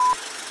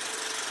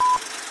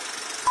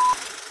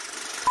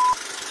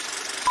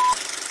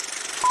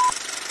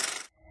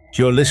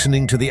You're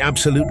listening to the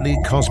Absolutely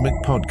Cosmic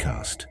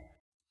Podcast.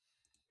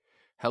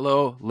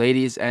 Hello,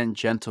 ladies and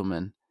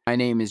gentlemen. My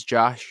name is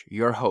Josh,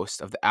 your host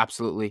of the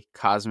Absolutely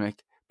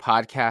Cosmic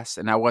Podcast,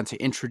 and I want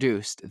to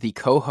introduce the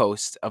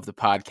co-host of the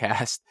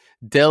podcast,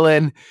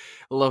 Dylan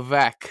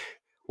Levesque.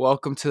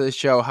 Welcome to the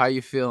show. How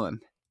you feeling?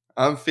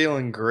 I'm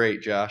feeling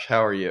great, Josh.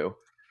 How are you?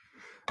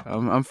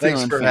 I'm Thanks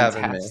feeling for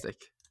having me. fantastic.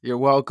 You're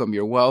welcome.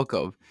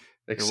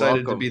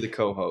 Excited to be the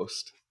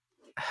co-host.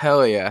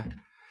 Hell yeah.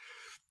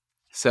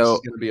 This is So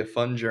going to be a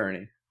fun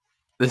journey.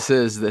 this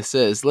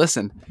is.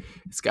 Listen,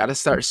 it's got to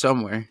start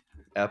somewhere.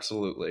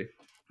 Absolutely.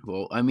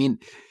 Well, I mean,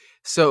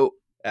 so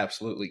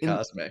Absolutely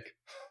cosmic.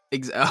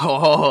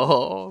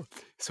 So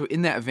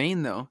in that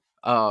vein, though,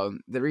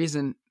 the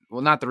reason,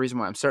 well, not the reason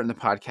why I'm starting the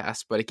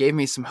podcast, but it gave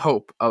me some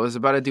hope. I was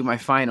about to do my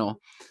final,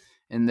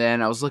 and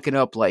then I was looking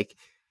up, like,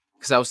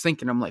 because I was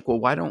thinking, I'm like,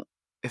 well,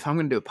 if I'm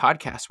going to do a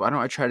podcast, why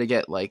don't I try to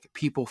get like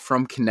people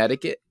from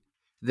Connecticut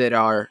that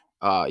are,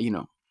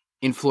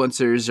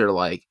 influencers or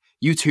like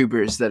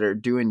YouTubers that are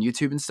doing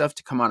YouTube and stuff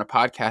to come on a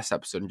podcast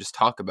episode and just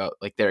talk about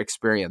like their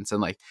experience and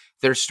like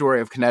their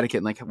story of Connecticut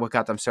and like what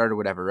got them started,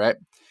 whatever, right?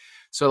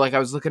 So like I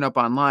was looking up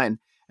online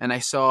and I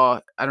saw,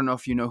 I don't know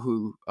if you know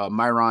who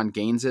Myron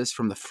Gaines is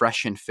from the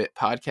Fresh and Fit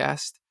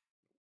podcast.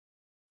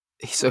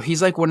 So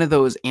he's like one of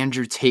those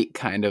Andrew Tate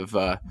kind of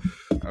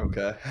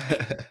Okay.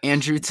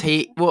 Andrew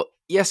Tate. Well,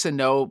 yes and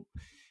no,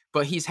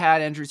 but he's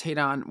had Andrew Tate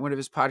on one of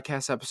his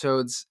podcast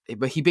episodes,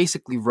 but he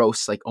basically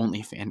roasts like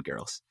OnlyFans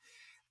girls.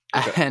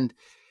 Okay. And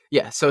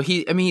yeah, so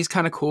he's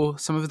kind of cool.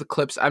 Some of the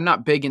clips, I'm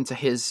not big into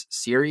his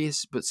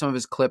series, but some of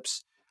his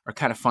clips are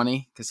kind of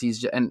funny because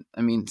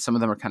some of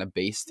them are kind of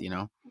based,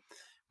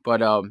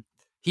 but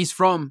he's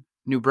from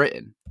New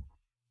Britain.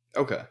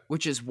 Okay.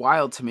 Which is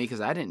wild to me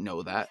because I didn't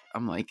know that.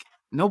 I'm like,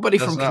 nobody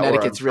That's from not where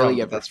Connecticut's I'm really from,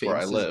 but ever that's where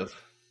I famous.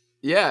 live.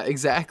 Yeah,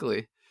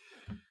 exactly.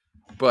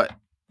 But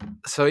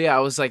so yeah,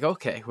 I was like,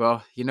 okay,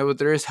 well,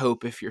 there is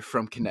hope if you're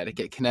from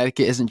Connecticut.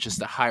 Connecticut isn't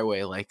just a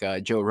highway like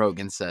Joe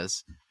Rogan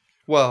says.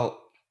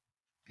 Well,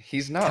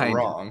 he's not Kind of.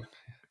 wrong.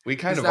 We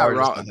kind He's of not are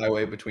just wrong. a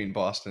highway between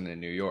Boston and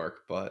New York,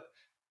 but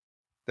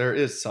there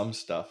is some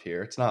stuff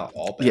here. It's not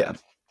all bad. Yeah.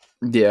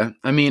 Yeah.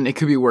 I mean, it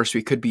could be worse.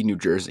 We could be New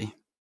Jersey.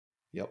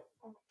 Yep.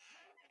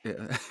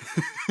 Yeah.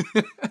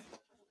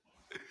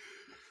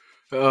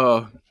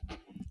 Oh.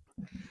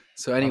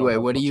 So anyway,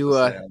 what do you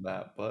say on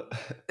that? But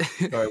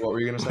sorry, what were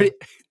you gonna say?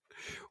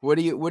 What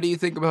do you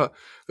think about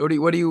what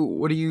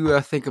do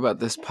you think about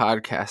this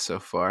podcast so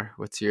far?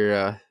 What's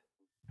your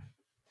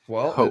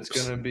Well, hopes?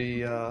 It's gonna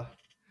be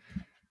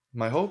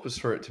my hope is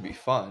for it to be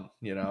fun,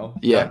 Yeah.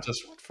 not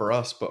just for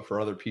us, but for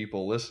other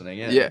people listening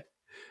in. Yeah.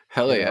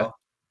 Hell yeah.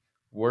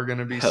 We're going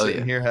to be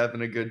sitting here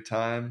having a good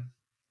time,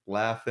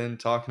 laughing,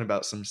 talking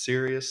about some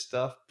serious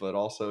stuff, but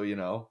also,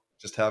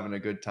 just having a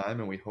good time.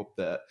 And we hope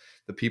that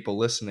the people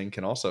listening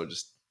can also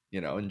just,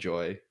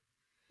 enjoy.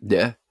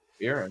 Yeah.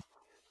 Hearing.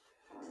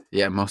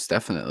 Yeah, most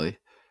definitely.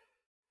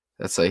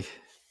 That's like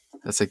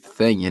the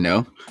thing,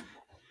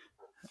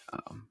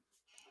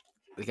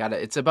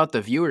 it's about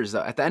the viewers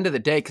though. At the end of the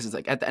day, because it's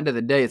like at the end of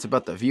the day, it's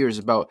about the viewers,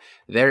 about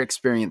their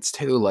experience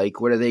too.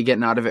 Like, what are they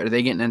getting out of it? Are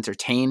they getting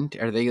entertained?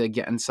 Are they like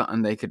getting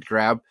something they could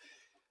grab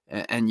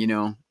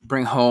and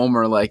bring home,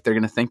 or like they're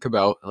gonna think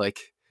about like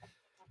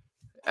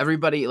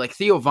everybody like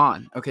Theo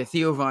Von. Okay,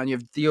 Theo Von, you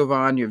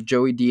have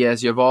Joey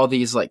Diaz, you have all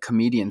these like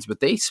comedians,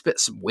 but they spit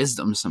some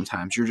wisdom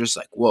sometimes. You're just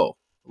like, whoa,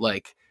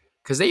 like,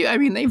 because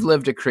they've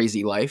lived a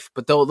crazy life,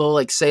 but they'll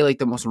like say like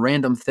the most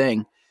random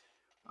thing.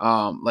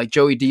 Like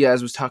Joey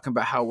Diaz was talking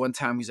about how one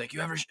time he's like,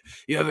 you ever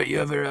you've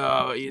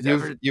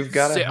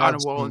got to sit on a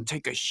wall and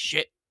take a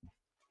shit?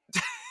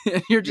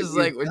 And you're just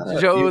like,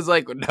 Joe was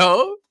like,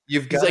 no.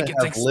 You've got to it's have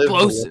lived a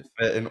explosive little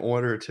bit in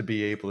order to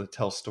be able to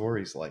tell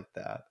stories like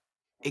that.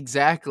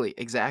 Exactly.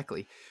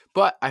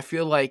 But I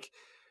feel like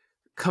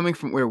coming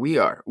from where we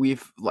are,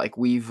 we've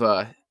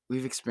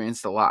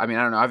experienced a lot. I mean,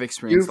 I don't know. I've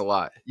experienced a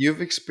lot.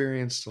 You've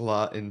experienced a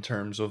lot in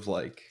terms of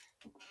like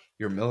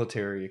your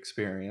military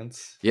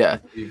experience. Yeah.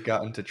 You've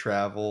gotten to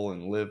travel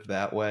and live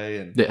that way,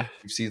 and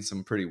you've seen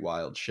some pretty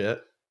wild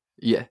shit.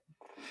 Yeah.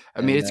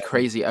 I mean, it's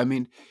crazy. I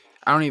mean,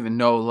 I don't even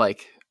know.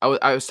 Like,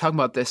 I was talking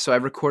about this. So I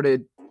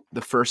recorded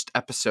the first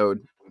episode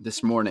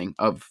this morning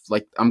of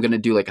like, I'm going to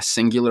do like a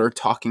singular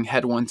talking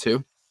head one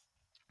too.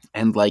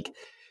 And like,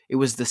 it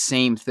was the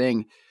same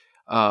thing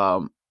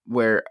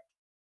where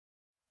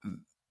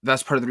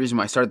that's part of the reason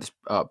why I started this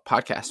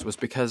podcast was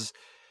because,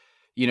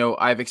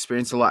 I've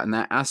experienced a lot in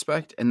that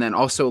aspect. And then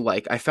also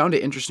like, I found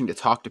it interesting to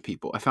talk to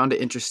people. I found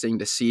it interesting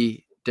to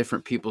see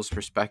different people's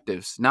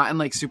perspectives, not in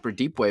like super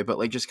deep way, but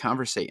like just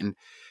conversating.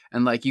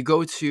 And like you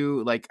go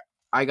to like,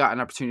 I got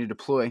an opportunity to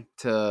deploy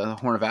to the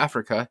Horn of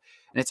Africa,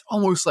 and it's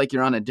almost like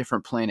you're on a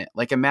different planet.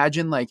 Like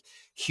imagine like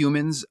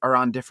humans are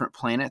on different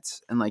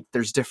planets and like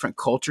there's different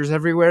cultures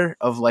everywhere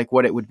of like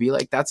what it would be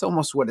like. That's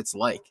almost what it's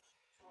like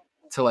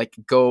to like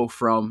go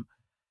from,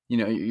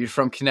 you're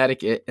from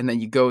Connecticut and then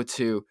you go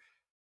to,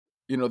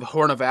 the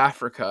Horn of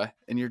Africa,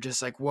 and you're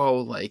just like, whoa,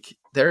 like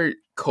their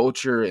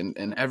culture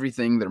and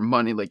everything, their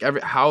money, like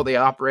how they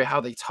operate, how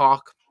they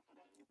talk,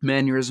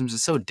 mannerisms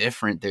is so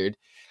different, dude.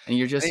 And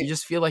you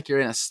just feel like you're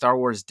in a Star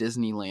Wars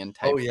Disneyland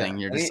type thing.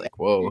 You're just like,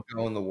 you whoa.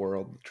 go in the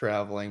world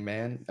traveling,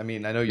 man. I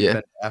mean, I know you've Yeah.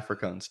 been to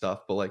Africa and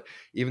stuff, but like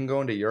even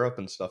going to Europe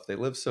and stuff, they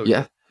live so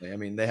Yeah. differently. I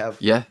mean,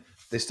 Yeah.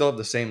 they still have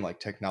the same like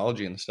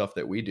technology and stuff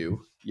that we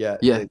do,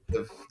 yet Yeah. they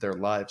live their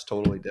lives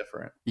totally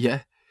different.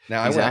 Yeah.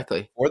 Now, I went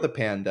Exactly. before the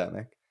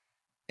pandemic,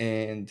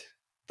 and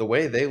the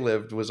way they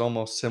lived was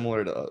almost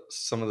similar to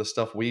some of the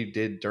stuff we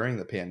did during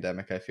the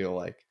pandemic. I feel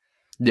like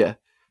Yeah.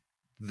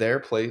 their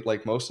place,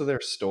 like most of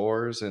their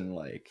stores and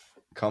like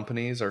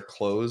companies are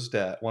closed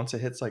at once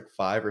it hits like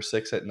 5 or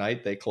 6 at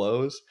night, they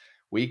close.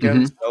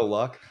 Hmm. Weekends, no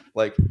luck.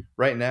 Like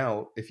right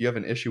now, if you have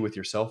an issue with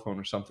your cell phone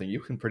or something, you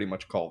can pretty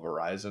much call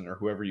Verizon or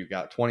whoever you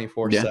got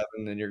Yeah.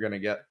 24/7 and you're going to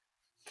get.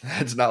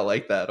 It's not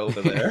like that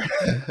over there.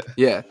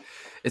 Yeah.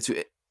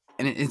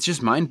 It's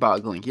just mind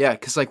boggling. Yeah.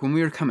 Cause like when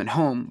we were coming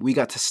home, we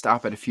got to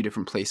stop at a few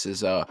different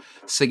places,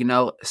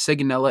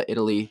 Sigonella,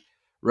 Italy,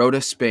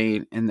 Rhoda,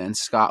 Spain, and then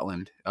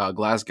Scotland,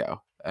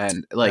 Glasgow.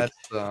 And like,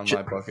 That's on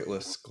my bucket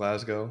list.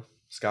 Glasgow,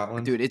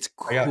 Scotland. dude, it's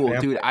I got cool.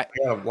 family. Dude, I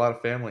got a lot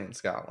of family in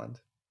Scotland.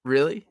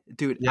 really?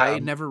 Dude, Yeah, I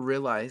never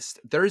realized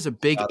there is a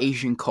big Scottish.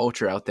 Asian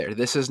culture out there.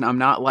 I'm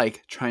not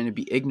like trying to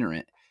be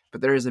ignorant,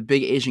 but there is a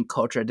big Asian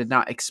culture. I did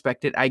not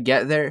expect it. I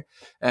get there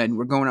and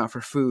we're going out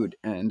for food,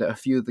 and a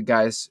few of the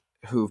guys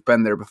who've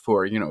been there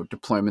before,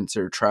 deployments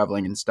or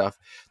traveling and stuff,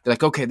 they're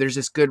like, okay, there's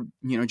this good,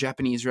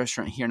 Japanese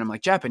restaurant here. And I'm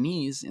like,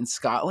 Japanese in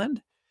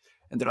Scotland?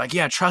 And they're like,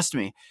 yeah, trust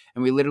me.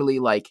 And we literally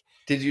like,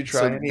 Did you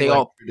so try any they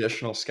like all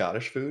traditional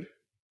Scottish food?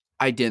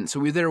 I didn't. So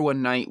we were there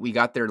one night. We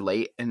got there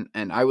late, and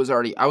I was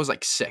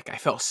like sick. I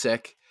felt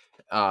sick,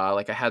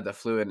 like I had the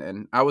flu,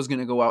 and I was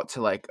gonna go out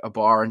to like a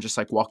bar and just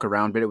like walk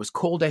around, but it was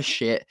cold as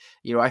shit.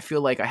 I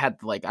feel like I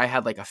had like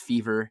a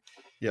fever,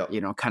 Yep.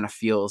 kind of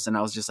feels, and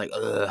I was just like,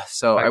 ugh.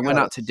 So I I went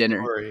got a out to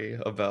dinner. story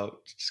about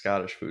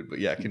Scottish food, but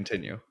yeah,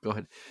 continue. Go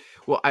ahead.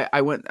 Well,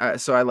 I went.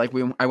 So I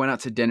went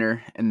out to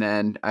dinner, and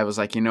then I was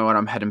like, you know what,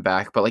 I'm heading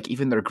back. But like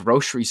even their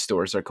grocery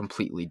stores are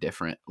completely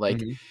different.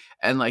 Like, Mhm.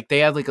 and like they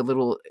had like a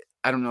little.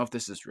 I don't know if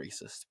this is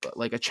racist, but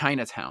like a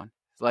Chinatown.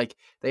 Like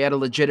they had a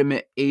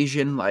legitimate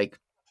Asian like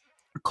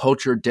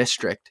culture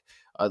district.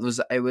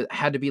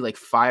 Had to be like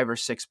 5 or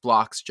 6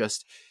 blocks.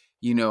 Just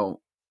you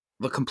know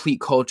the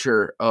complete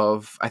culture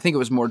of. I think it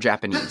was more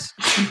Japanese.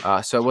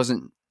 So it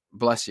wasn't.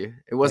 Bless you.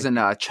 It Thank wasn't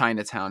you.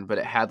 Chinatown, but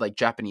it had like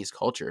Japanese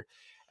culture,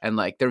 and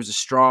like there was a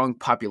strong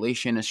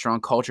population, a strong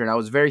culture, and I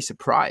was very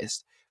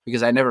surprised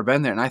because I'd never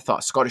been there, and I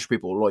thought Scottish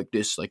people were like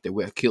this, like they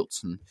wear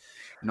kilts and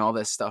all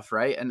this stuff,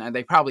 right? And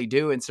they probably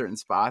do in certain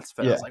spots,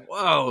 but I Yeah, was like,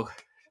 whoa,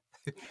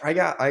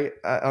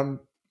 I'm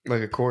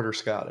like a quarter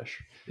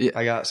Scottish. yeah,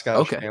 I got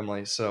Scottish okay,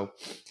 family, so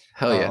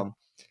hell yeah, um,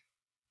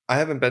 I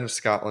haven't been to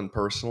Scotland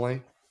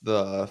personally.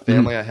 The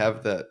hmm family I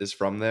have that is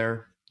from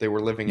there, they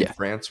were living in yeah,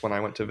 France when I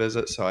went to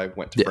visit, so I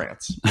went to yeah,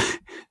 France.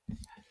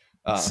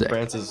 sick,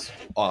 France is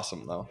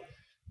awesome though.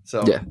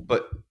 yeah,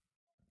 But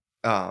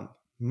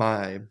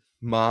my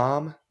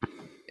mom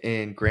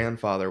and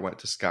grandfather went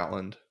to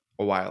Scotland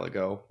a while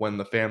ago when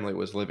the family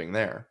was living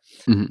there.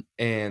 hmm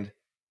And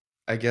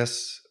I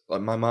guess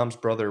my mom's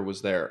brother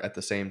was there at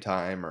the same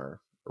time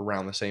or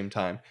around the same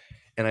time.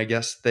 And I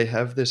guess they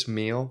have this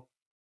meal.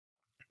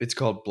 It's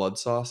called blood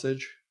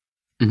sausage.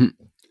 hmm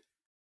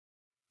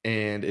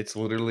And it's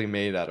literally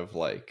made out of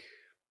like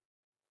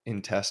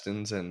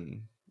intestines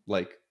and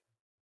like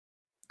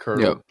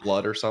yep, curdled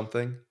blood or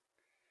something.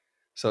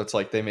 So it's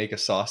like they make a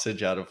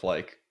sausage out of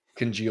like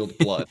congealed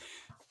blood.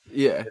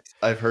 yeah,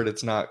 I've heard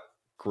it's not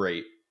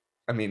great.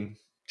 I mean,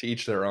 to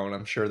each their own.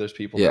 I'm sure there's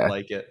people that yeah,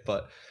 like it,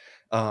 but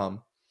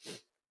um,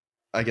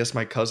 I guess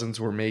my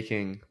cousins were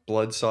making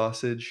blood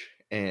sausage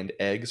and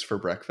eggs for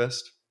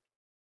breakfast.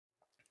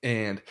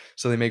 And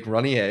so they make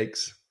runny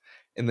eggs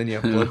and then you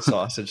have blood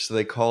sausage. So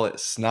they call it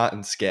snot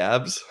and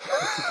scabs.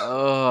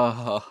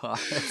 oh,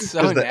 that's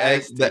so Because the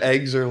nasty.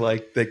 eggs are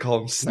like, they call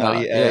them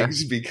Snot, snotty yeah.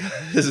 eggs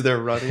because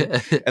they're runny.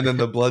 And then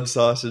the blood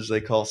sausage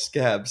they call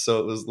scabs. So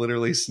it was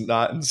literally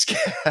snot and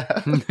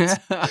scabs.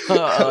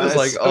 I Oh, was that's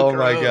like, so oh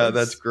my God,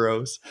 that's gross.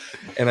 gross.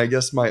 And I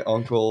guess my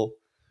uncle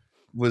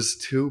was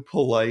too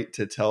polite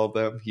to tell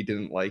them he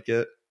didn't like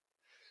it.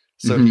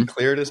 So he Hmm.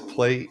 cleared his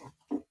plate,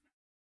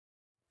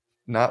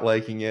 not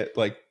liking it,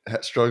 like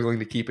struggling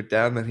to keep it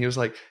down. Then he was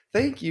like,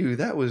 thank you,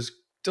 that was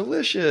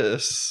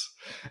delicious.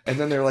 And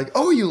then they're like,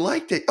 oh, you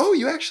liked it. Oh,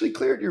 you actually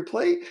cleared your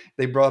plate.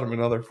 They brought him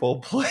another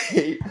full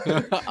plate.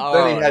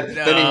 Oh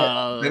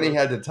Then he no.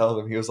 had to tell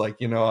them, he was like,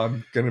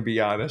 I'm gonna be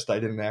honest, I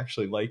didn't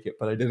actually like it,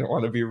 but I didn't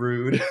want to be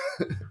rude.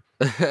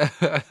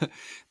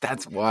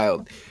 That's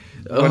wild.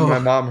 When my Oh,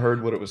 mom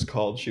heard what it was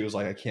called, she was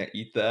like, I can't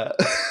eat that.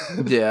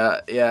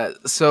 yeah, yeah.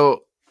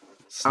 So,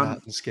 Snot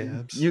um, and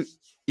scabs. you,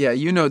 yeah,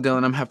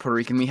 Dylan, I'm half Puerto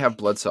Rican. We have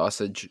blood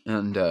sausage,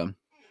 and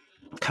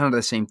kind of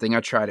the same thing.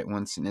 I tried it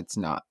once, and it's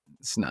not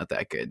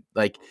that good.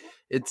 Like,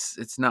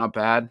 it's not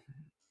bad,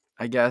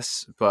 I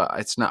guess, but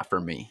it's not for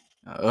me.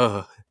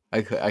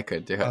 I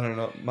could do I it. don't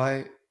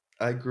know.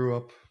 I grew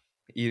up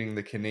eating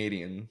the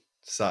Canadian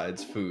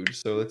side's food,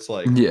 so it's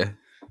like Yeah.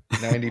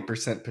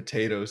 90%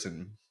 potatoes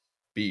and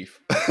beef.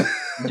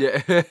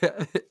 Yeah.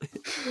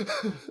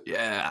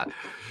 Yeah.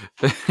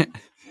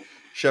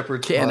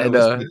 Shepherd's pie was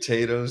Canada.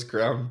 potatoes,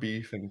 ground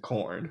beef, and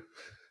corn.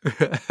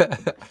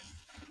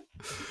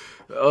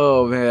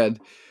 Oh man.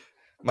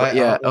 But My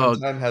yeah, aunt one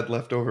time had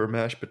leftover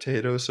mashed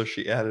potatoes, so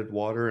she added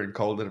water and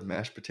called it a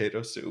mashed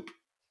potato soup.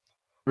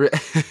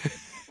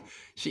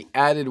 she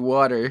added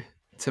water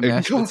to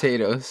mashed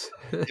potatoes.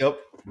 Yep.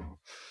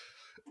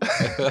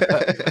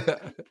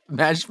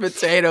 Mashed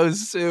potato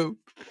soup.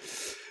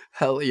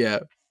 Hell yeah.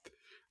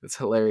 That's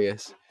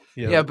hilarious.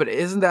 Yep. Yeah, but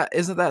isn't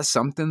that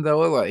something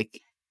though? Like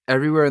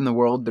everywhere in the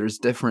world there's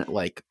different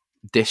like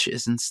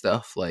dishes and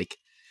stuff, like,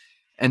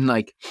 and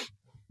like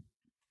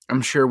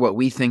I'm sure what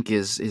we think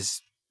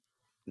is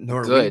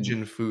Norwegian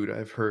good. food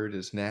I've heard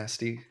is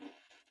nasty.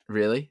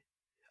 Really?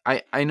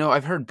 I know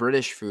I've heard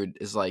British food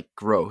is like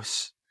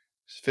gross.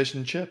 Fish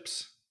and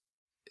chips.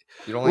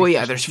 You don't Well, like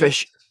yeah, fish and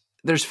chips?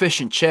 there's fish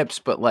and chips,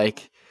 but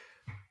like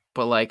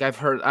I've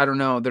heard, I don't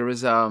know, there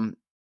was I don't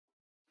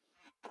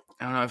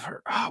know, I've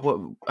heard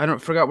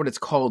forgot what it's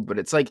called, but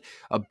it's like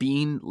a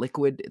bean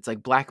liquid. It's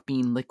like black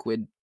bean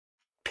liquid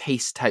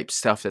paste type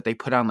stuff that they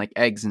put on like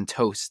eggs and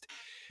toast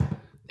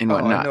and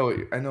whatnot.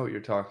 I know what you're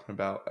talking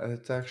about.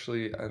 It's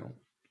actually I don't.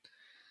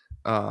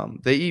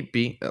 They eat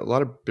bean. A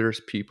lot of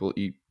British people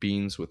eat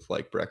beans with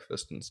like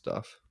breakfast and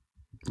stuff.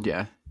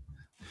 Yeah.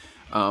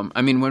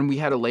 I mean, when we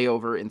had a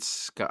layover in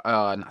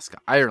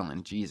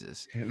Ireland,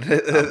 Jesus,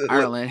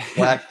 Ireland,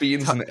 black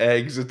beans and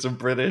eggs. It's a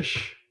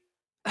British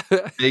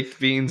baked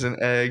beans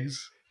and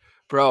eggs,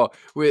 bro.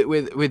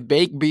 With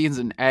baked beans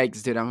and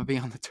eggs, dude, I'm gonna be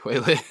on the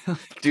toilet.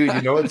 Dude,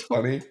 you know what's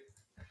funny?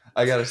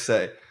 I gotta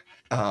say,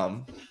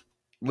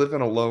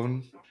 living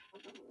alone.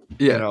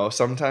 Yeah. You know,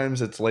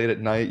 sometimes it's late at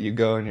night. You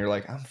go and you're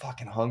like, I'm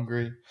fucking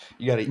hungry.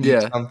 You got to eat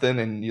Yeah. something,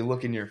 and you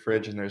look in your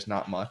fridge and there's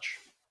not much.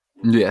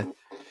 Yeah.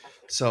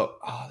 So,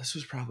 this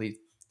was probably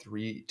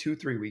 3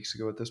 weeks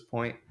ago at this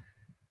point.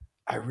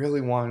 I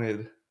really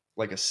wanted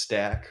like a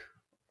stack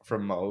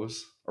from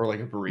Moe's or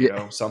like a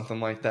burrito, something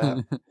like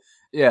that.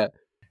 Yeah.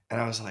 And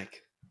I was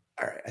like,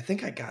 all right, I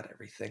think I got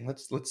everything.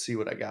 Let's see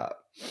what I got.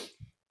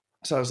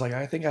 So I was like,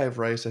 I think I have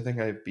rice. I think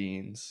I have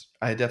beans.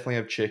 I definitely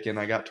have chicken.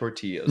 I got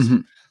tortillas.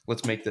 Mhm.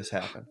 Let's make this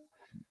happen.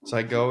 So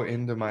I go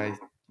into my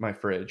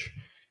fridge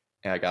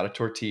and I got a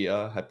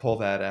tortilla. I pull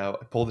that out.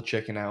 I pull the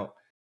chicken out.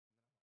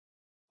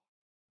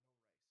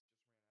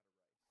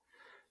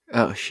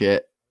 Oh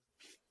shit.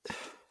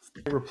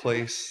 I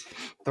replace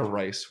the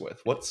rice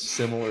with what's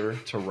similar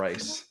to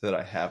rice that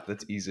I have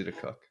that's easy to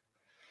cook.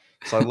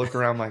 So I look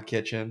around my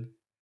kitchen,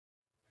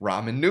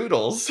 ramen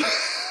noodles.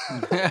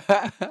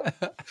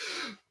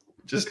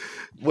 Just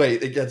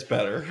wait, it gets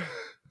better.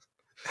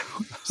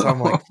 So I'm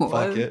like,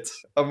 fuck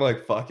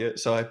it.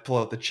 So I pull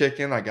out the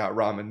chicken. I got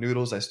ramen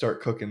noodles. I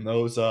start cooking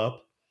those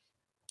up.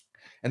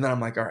 And then I'm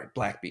like, all right,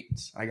 black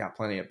beans. I got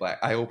plenty of black.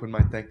 I open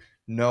my thing.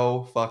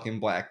 No fucking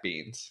black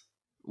beans.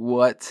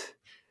 What?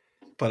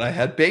 But I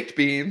had baked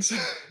beans.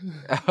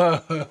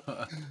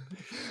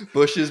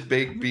 Bush's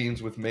baked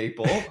beans with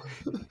maple.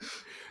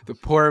 The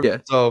poor. Yeah.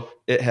 So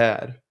it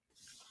had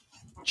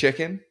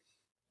chicken,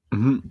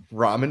 Mm-hmm.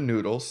 ramen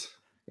noodles,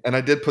 and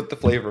I did put the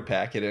flavor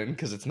packet in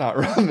because it's not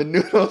ramen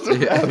noodles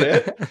without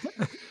it.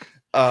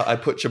 I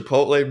put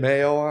chipotle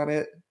mayo on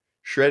it,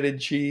 shredded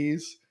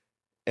cheese,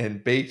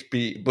 and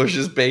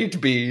Bush's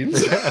baked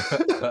beans.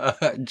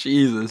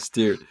 Jesus,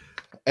 dude.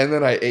 And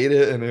then I ate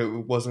it, and it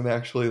wasn't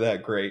actually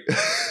that great.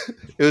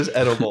 It was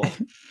edible.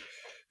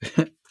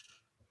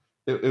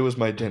 It was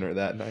my dinner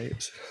that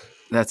night.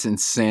 That's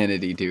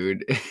insanity,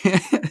 dude.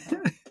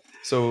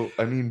 So,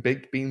 I mean,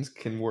 baked beans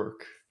can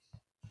work.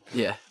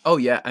 Yeah. Oh,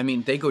 yeah. I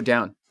mean, they go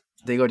down.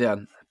 They go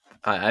down.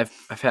 I've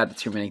had it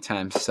too many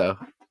times. So,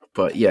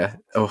 but yeah.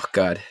 Oh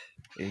God.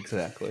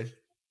 Exactly.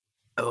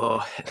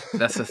 Oh,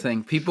 that's the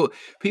thing. People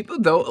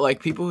don't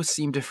like people who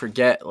seem to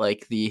forget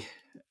like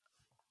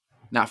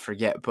not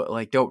forget, but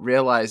like don't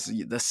realize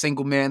the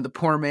single man, the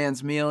poor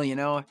man's meal. You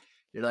know,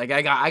 you're like,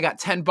 I got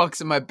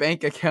 $10 in my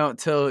bank account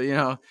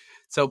till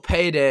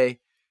payday.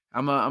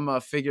 I'm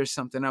gonna figure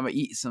something. I'm gonna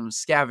eat some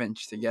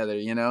scavenge together.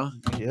 You know.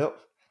 Yep.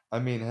 I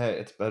mean, hey,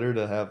 it's better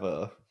to have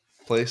a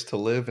place to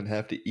live and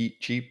have to eat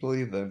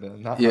cheaply than to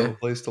not have a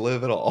place to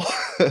live at all.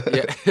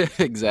 Yeah,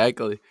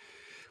 exactly.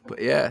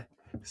 But yeah,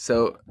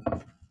 so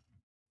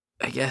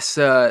I guess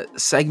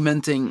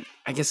segmenting.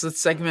 I guess let's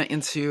segment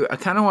into. I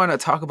kind of want to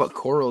talk about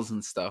corals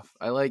and stuff.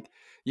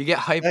 You get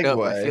hyped up.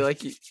 I feel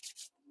like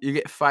you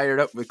get fired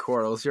up with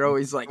corals. You're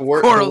always like,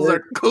 corals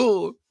are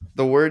cool.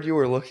 The word you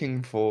were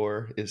looking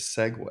for is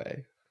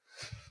segue.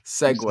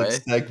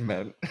 Segue.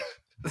 Segment.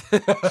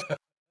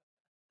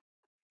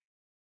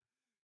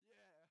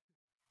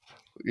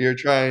 You're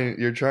trying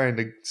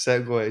to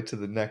segue to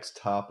the next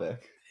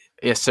topic.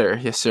 Yes, sir.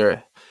 Yes,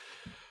 sir.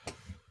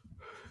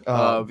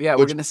 We're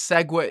gonna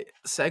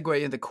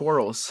segue into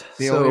corals.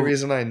 The only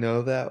reason I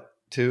know that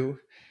too,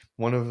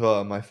 one of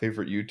my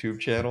favorite YouTube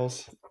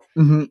channels.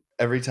 Mm-hmm.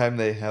 Every time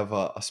they have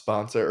a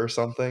sponsor or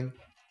something,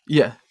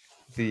 yeah,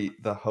 the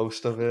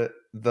host of it,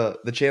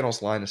 the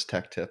channel's Linus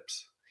Tech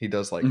Tips. He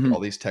does like Mhm.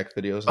 all these tech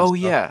videos and Oh, stuff.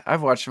 yeah.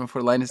 I've watched him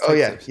before. Linus Oh Tech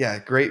yeah, Tips. yeah,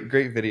 great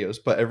videos.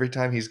 But every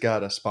time he's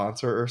got a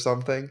sponsor or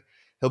something,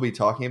 he'll be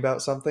talking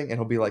about something and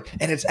he'll be like,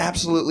 and it's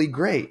absolutely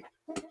great,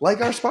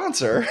 like our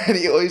sponsor. And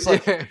he always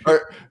like, Yeah.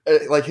 or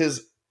like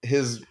his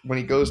when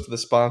he goes to the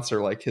sponsor,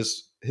 like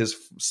his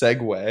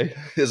segue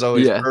is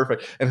always Yeah.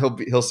 perfect, and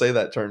he'll say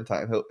that turn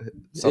time. Yeah.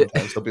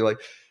 Sometimes he'll be like,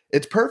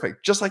 it's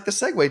perfect, just like the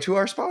segue to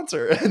our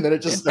sponsor, and then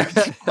it just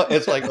starts.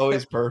 It's like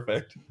always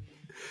perfect.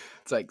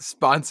 It's like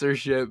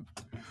sponsorship.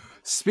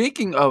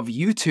 Speaking of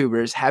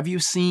YouTubers, have you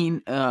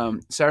seen? So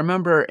I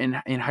remember in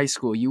high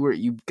school,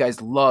 you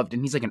guys loved,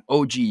 and he's like an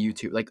OG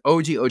YouTube, like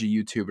OG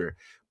YouTuber,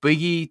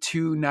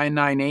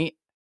 Biggie2998.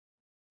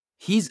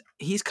 He's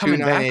coming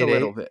back a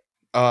little 2988. bit.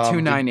 Did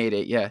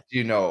 2988, yeah.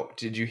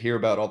 Did you hear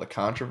about all the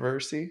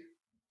controversy?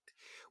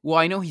 Well,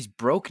 I know he's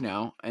broke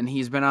now, and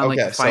he's been on like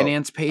the Okay, so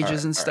finance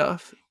pages and all right,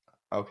 stuff.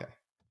 okay.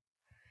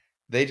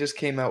 They just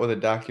came out with a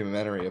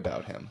documentary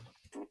about him.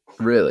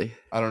 Really?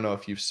 I don't know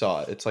if you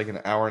saw it. It's like an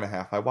hour and a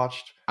half. I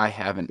watched I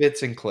haven't.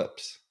 bits and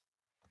clips.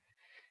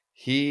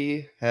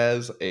 He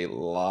has a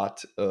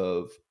lot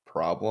of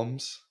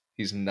problems.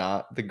 He's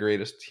not the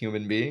greatest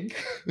human being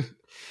from what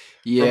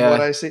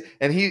Yeah, I see.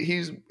 And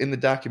he's in the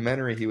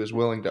documentary, he was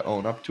willing to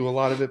own up to a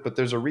lot of it, but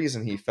there's a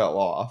reason he fell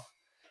off.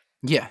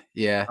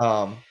 yeah.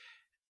 Um,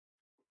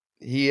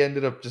 he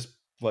ended up just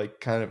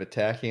like kind of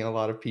attacking a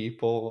lot of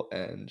people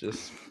and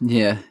just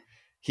Yeah.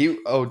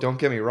 don't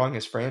get me wrong,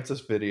 his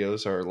Francis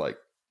videos are like,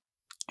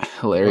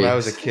 when I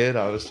was a Hilarious. kid,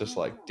 I was just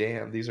like,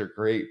 damn, these are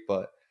great.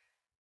 But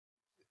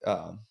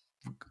um,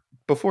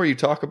 before you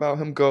talk about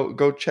him,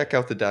 go check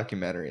out the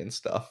documentary and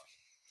stuff.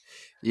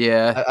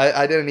 Yeah.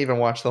 I didn't even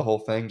watch the whole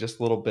thing, just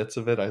little bits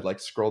of it. I like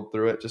scrolled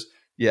through it. Just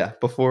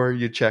before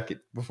you check it,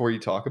 before you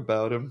talk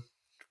about him,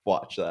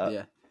 watch that.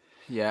 Yeah.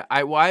 Yeah. I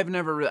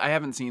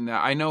haven't seen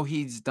that. I know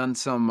he's done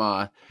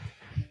some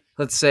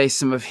let's say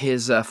some of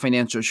his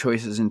financial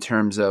choices in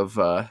terms of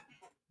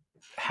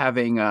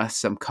having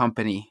some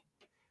company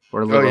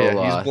were a Oh yeah,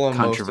 little he's blown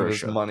most of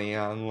his controversial. money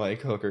on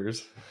like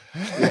hookers.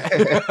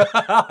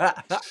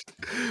 Yeah.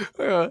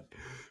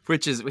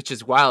 which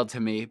is wild to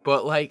me,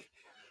 but like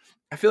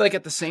I feel like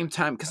at the same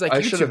time cuz like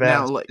I should have YouTube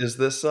now asked, like is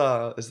this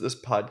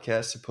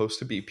podcast supposed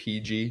to be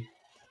PG?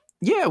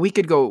 yeah, we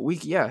could go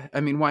yeah,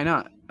 I mean why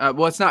not?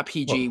 Well, it's not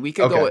PG. Well, We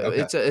could go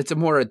okay, okay, it's a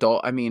more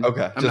adult. I mean,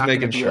 okay. I'm Just not going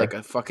to making be like sure.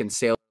 a fucking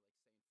sailor.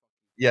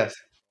 Yes,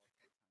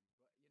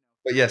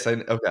 but yes, I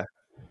okay.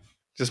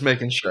 Just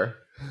making sure.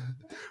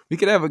 We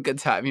could have a good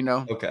time, you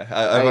know. Okay, I've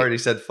I already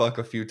said fuck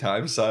a few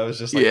times, so I was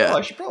just like, oh, yeah.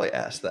 I should probably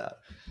ask that.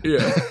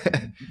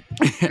 Yeah.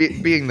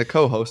 Being the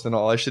co-host and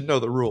all, I should know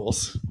the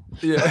rules.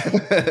 Yeah.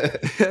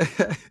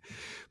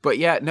 But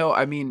yeah, no,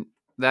 I mean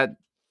that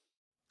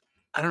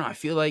I don't know. I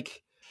feel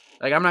like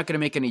I'm not going to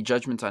make any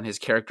judgments on his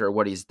character or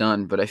what he's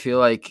done, but I feel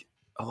like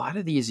a lot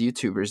of these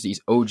YouTubers, these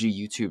OG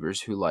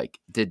YouTubers who like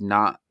did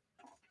not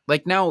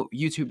like now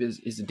YouTube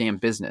is a damn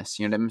business,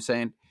 you know what I'm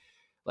saying?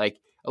 Like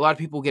a lot of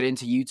people get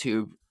into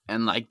YouTube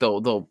and like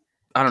they'll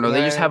I don't know, Can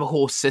they just have I? a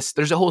whole system.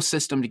 There's a whole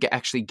system to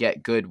actually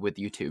get good with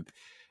YouTube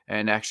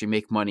and actually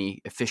make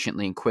money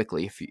efficiently and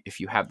quickly if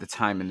you have the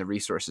time and the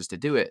resources to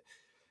do it.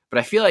 But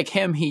I feel like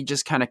him, he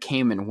just kind of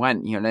came and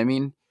went, you know what I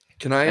mean?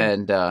 Can I?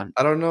 And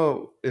I don't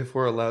know if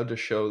we're allowed to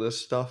show this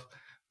stuff,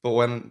 but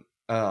when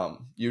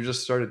you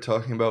just started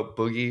talking about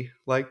Boogie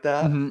like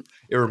that, mhm.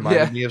 it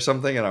reminded Yeah. me of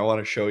something, and I want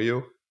to show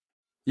you.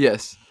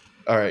 Yes.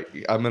 All right,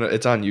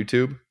 It's on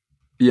YouTube,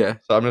 Yeah.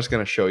 so I'm just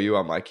gonna show you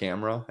on my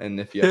camera, and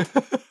if you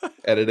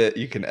edit it,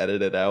 you can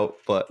edit it out.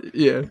 But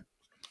Yeah.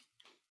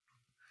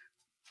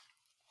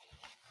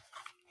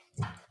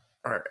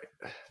 all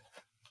right,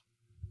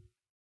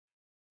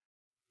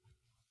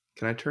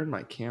 can I turn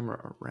my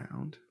camera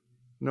around?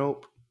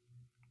 Nope.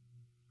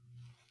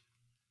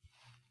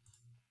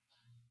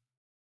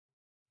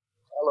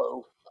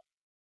 Hello.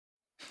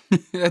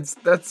 that's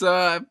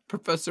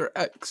Professor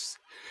X.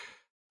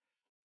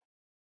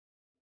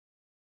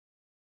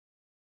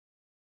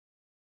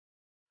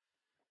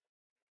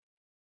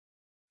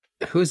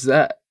 Who's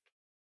that?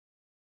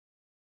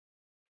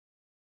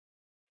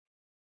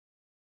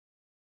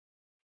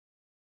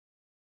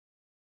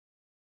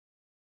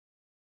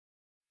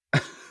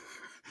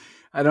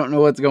 I don't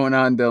know what's going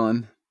on,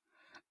 Dylan.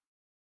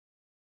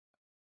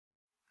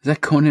 Is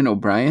that Conan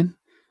O'Brien?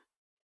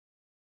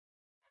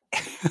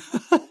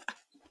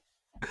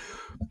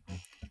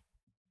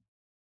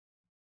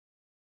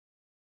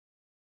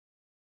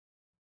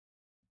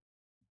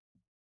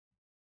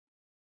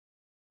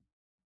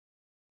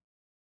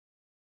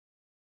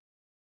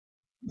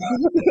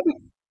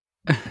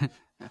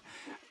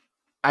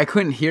 I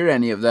couldn't hear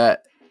any of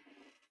that.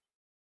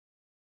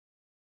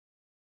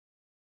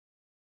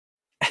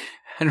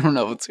 I don't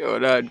know what's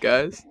going on,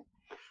 guys.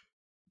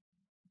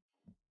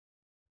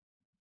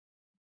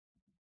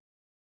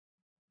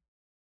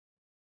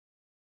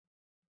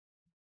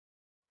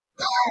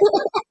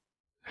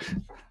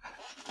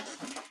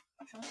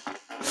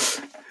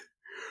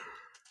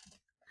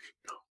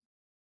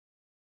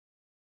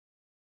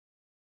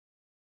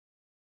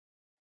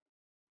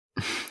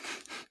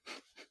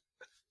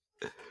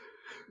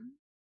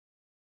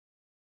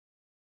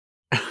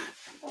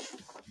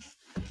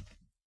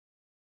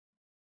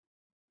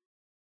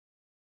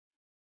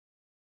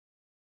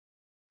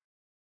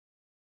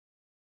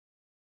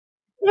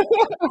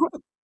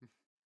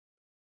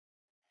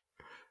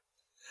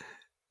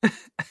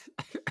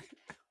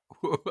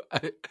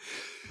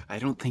 I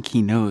don't think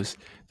he knows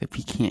that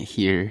we can't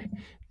hear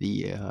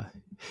the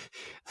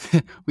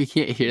we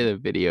can't hear the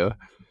video.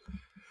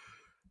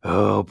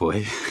 Oh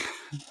boy.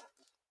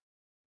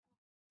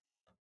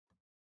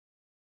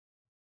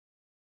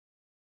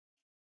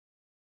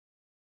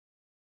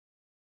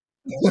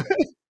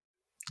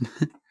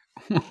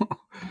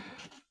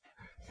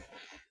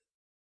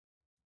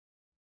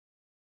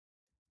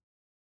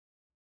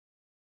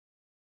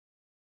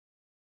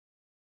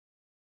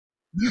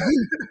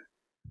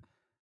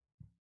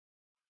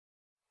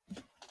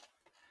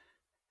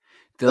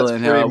 That's Dylan,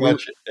 pretty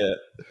much it.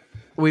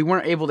 we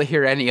weren't able to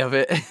hear any of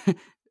it.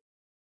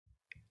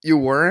 You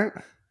weren't?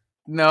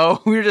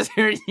 No, we were just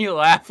hearing you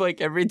laugh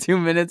like every 2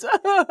 minutes.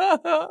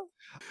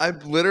 I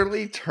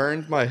literally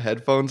turned my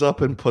headphones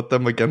up and put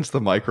them against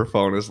the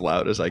microphone as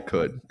loud as I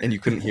could, and you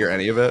couldn't hear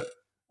any of it?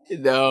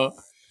 No.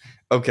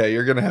 Okay,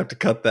 you're gonna have to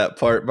cut that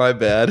part. My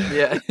bad.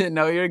 Yeah,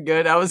 no, you're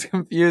good. I was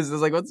confused. I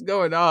was like, what's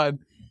going on?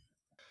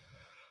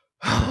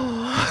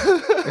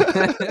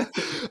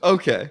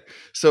 Okay,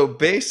 so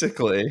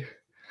basically,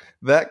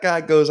 that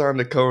guy goes on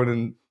to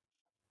Conan,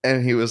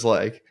 and he was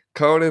like,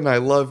 Conan, I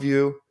love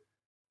you.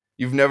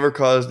 You've never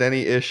caused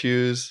any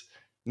issues.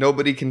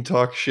 Nobody can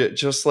talk shit,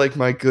 just like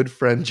my good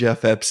friend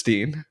Jeff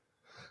Epstein.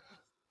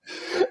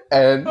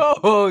 And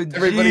Oh,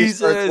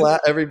 Jesus.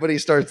 everybody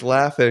starts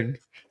laughing,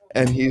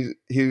 and he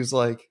was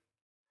like,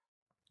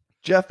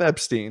 Jeff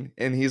Epstein,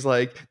 and he's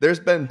like, there's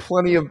been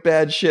plenty of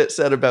bad shit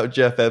said about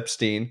Jeff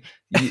Epstein,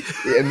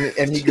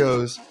 and he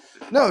goes,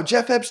 no,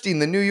 Jeff Epstein,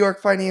 the New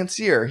York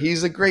financier,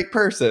 he's a great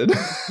person.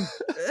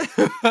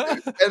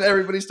 And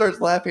everybody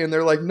starts laughing, and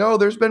they're like, no,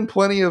 there's been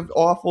plenty of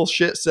awful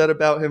shit said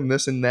about him,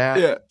 this and that.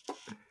 Yeah.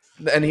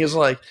 And he's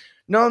like,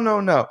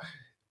 no,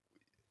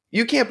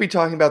 you can't be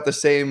talking about the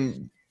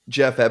same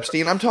Jeff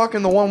Epstein. I'm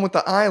talking the one with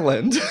the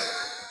island.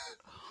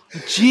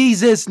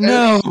 Jesus,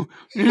 no,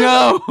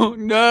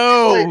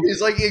 no.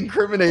 He's like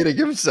incriminating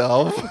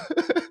himself.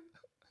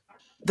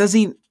 Does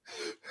he?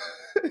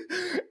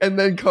 And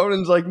then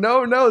Conan's like,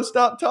 no,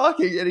 stop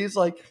talking. And he's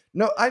like,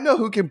 no, I know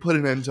who can put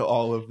an end to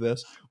all of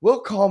this.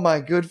 We'll call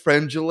my good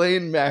friend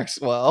Ghislaine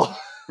Maxwell.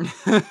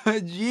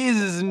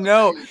 Jesus,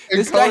 no. And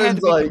This guy had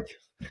to be...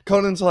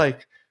 Conan's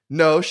like,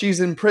 no, she's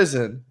in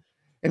prison.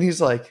 And he's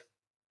like,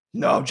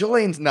 no,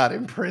 Ghislaine's not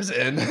in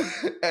prison.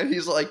 And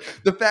he's like,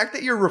 the fact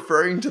that you're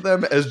referring to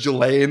them as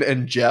Ghislaine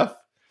and Jeff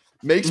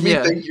makes me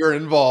think you're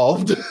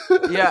involved.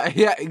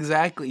 yeah,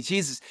 exactly.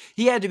 Jesus,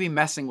 he had to be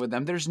messing with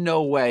them. There's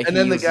no way. And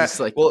then the guy,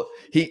 like, well,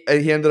 he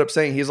ended up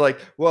saying, he's like,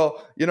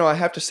 well, I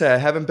have to say, I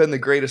haven't been the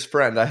greatest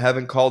friend. I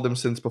haven't called him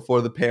since before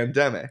the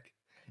pandemic.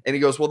 And he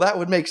goes, well, that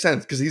would make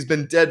sense because he's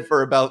been dead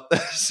for about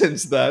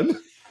since then.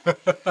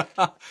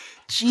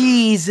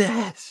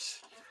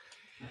 Jesus.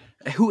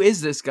 Who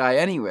is this guy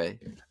anyway?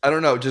 I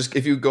don't know. Just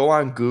if you go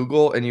on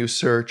Google and you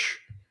search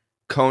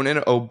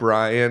Conan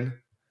O'Brien,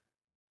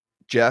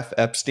 Jeff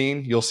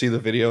Epstein, you'll see the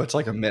video. It's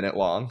like a minute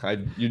long.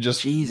 You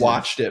just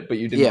watched it, but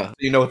you didn't. Yeah.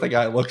 You know what the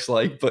guy looks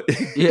like, but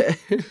yeah,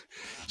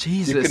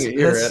 Jesus, you couldn't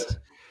hear it.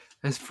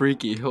 That's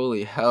freaky.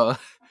 Holy hell!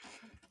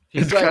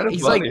 He's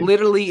like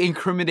literally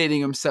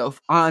incriminating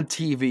himself on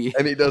TV,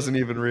 and he doesn't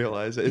even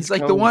realize it. He's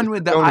like the one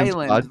with the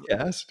island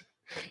podcast.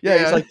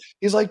 Yeah,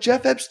 he's like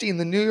Jeff Epstein,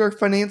 the New York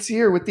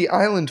financier with the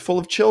island full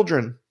of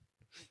children.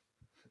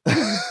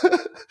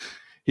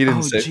 He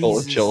didn't say full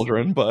of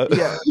children, but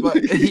yeah, but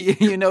he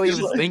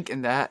was like,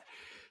 thinking that.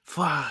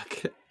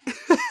 Fuck.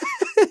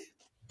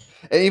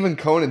 And even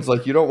Conan's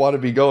like, you don't want to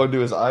be going to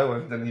his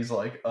island, and he's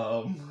like,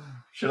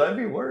 should I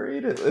be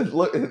worried?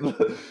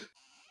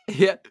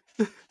 Yeah.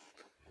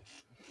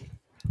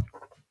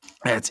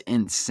 That's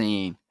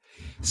insane.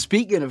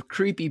 Speaking of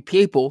creepy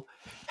people,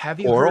 have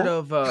you heard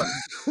of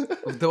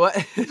the what?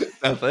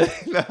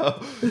 Nothing.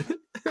 No.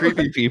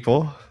 Creepy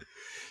people.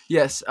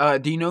 Yes.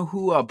 Do you know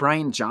who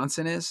Brian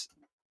Johnson is?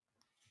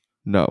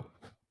 No.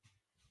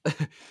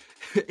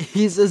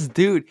 He's this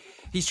dude.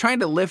 He's trying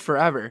to live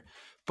forever,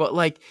 but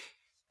like,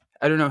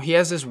 I don't know. He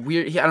has this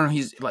weird. I don't know.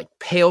 He's like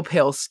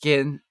pale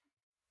skin.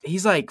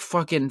 He's like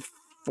fucking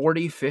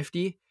 40,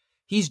 50.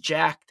 He's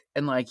jacked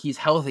and like he's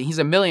healthy. He's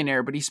a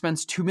millionaire, but he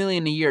spends $2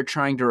 million a year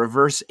trying to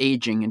reverse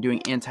aging and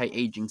doing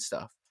anti-aging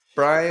stuff.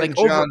 Brian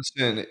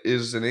Johnson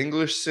is an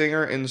English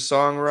singer and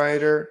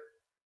songwriter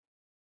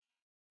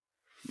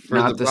for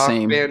not the rock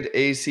band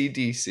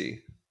AC/DC.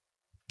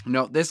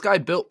 No, this guy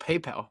built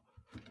PayPal.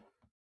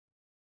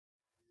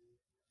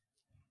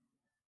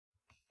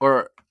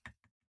 Or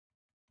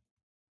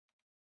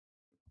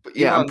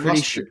I'm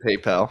pretty sure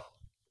PayPal.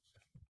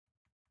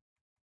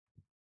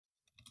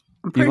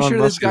 I'm pretty sure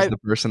this guy is the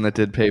person that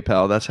did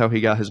PayPal. That's how he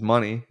got his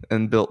money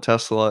and built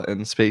Tesla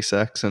and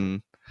SpaceX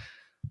and.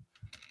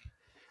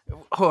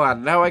 Hold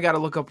on, now I gotta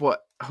look up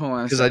what. Hold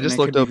on, because I just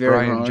looked up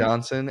Brian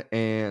Johnson,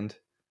 and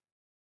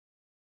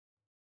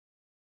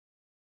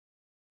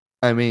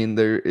I mean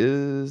there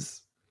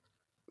is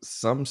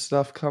some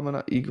stuff coming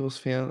up. Eagles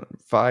fan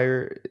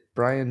fire.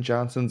 Brian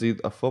Johnson's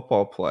a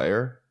football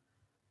player.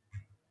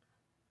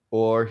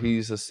 or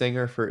he's a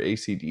singer for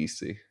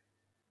AC/DC.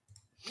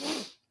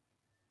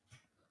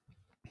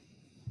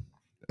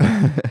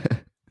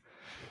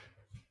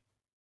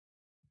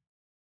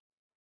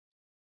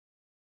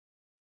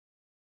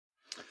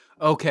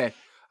 Okay,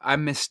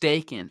 I'm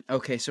mistaken.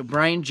 Okay, so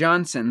Brian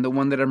Johnson, the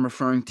one that I'm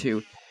referring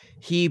to,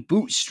 he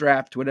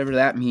bootstrapped whatever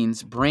that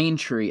means,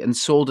 Braintree, and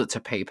sold it to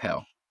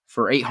PayPal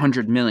for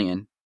 $800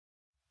 million.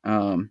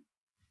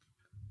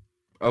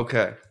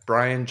 Okay,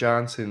 Brian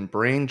Johnson,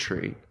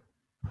 Braintree.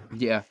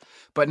 Yeah,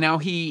 but now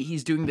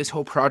he's doing this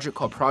whole project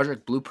called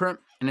Project Blueprint,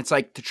 and it's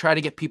like to try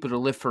to get people to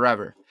live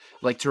forever,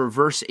 like to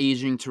reverse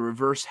aging, to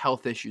reverse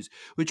health issues.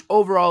 Which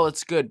overall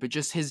it's good, but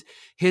just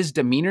his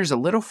demeanor's a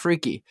little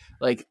freaky.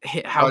 Like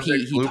how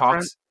Project he Blueprint?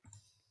 talks.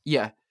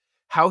 Yeah,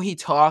 how he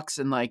talks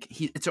and like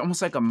it's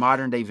almost like a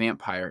modern day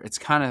vampire. It's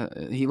kind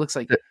of he looks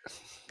like.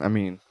 I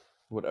mean,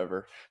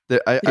 whatever.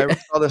 I Yeah,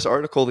 saw this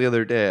article the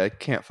other day. I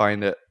can't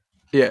find it.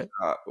 yeah.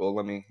 Well,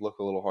 let me look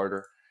a little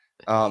harder.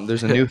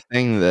 There's a new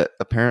thing that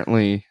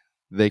apparently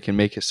they can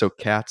make it so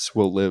cats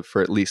will live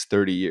for at least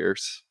 30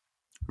 years.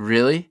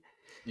 Really?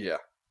 Yeah.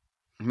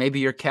 Maybe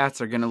your cats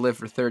are gonna live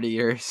for 30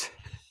 years.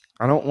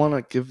 I don't want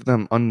to give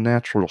them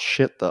unnatural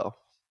shit, though.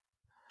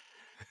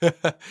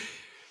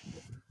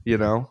 You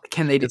know?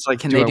 Can they It's like,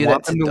 can do they I do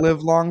want that them to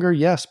live longer?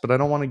 Yes, but I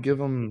don't want to give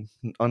them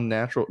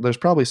unnatural. There's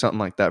probably something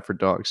like that for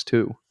dogs,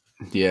 too.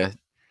 Yeah,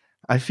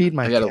 I feed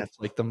my I gotta. cats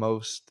like the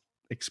most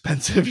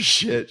expensive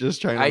shit,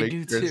 just trying to I make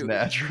do sure it's too.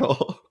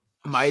 natural.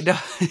 My dog,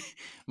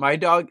 my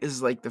dog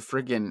is like the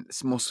friggin'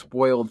 most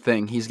spoiled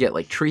thing. He's getting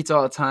like treats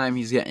all the time.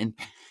 He's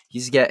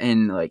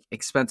getting like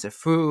expensive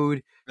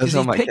food That's because how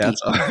he's my picky.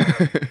 cats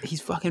are. He's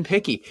fucking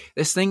picky.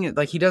 This thing,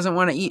 like, he doesn't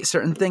want to eat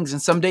certain things,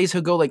 and some days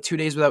he'll go like 2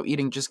 days without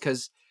eating just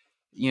because,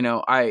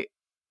 I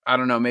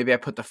don't know, maybe I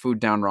put the food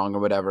down wrong or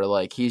whatever.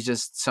 Like, he's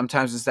just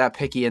sometimes it's that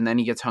picky, and then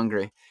he gets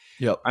hungry.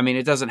 Yep. I mean,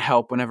 it doesn't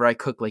help whenever I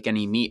cook like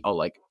any meat. I'll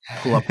like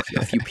pull up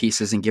a few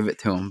pieces and give it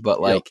to him, but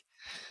Yep. like,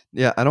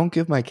 Yeah, I don't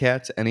give my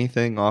cats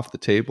anything off the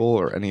table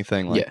or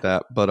anything like yeah,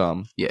 that. But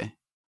yeah.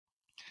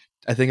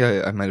 I think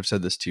I might have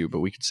said this to you,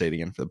 but we could say it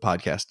again for the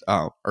podcast.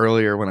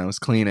 Earlier when I was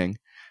cleaning,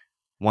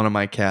 one of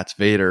my cats,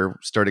 Vader,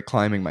 started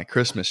climbing my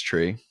Christmas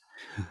tree,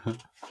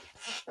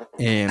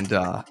 and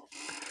I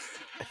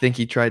think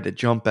he tried to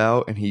jump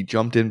out, and he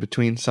jumped in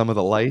between some of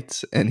the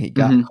lights, and he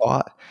got Mm-hmm.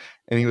 caught,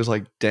 and he was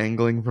like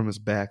dangling from his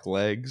back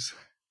legs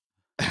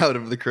out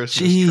of the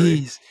Christmas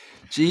tree. Jeez,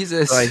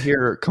 So I Jesus.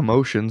 hear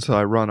commotion, so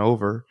I run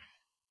over.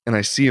 And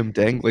I see him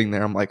dangling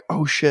there. I'm like,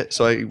 oh shit.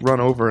 So I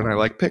run over and I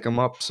like pick him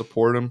up,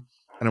 support him,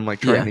 and I'm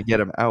like trying Yeah, to get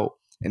him out.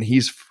 And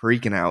he's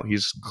freaking out.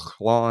 He's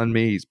clawing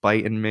me, he's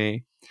biting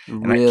me,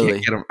 and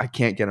really. I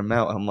can't get him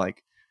out. I'm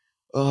like,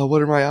 oh,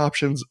 what are my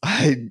options?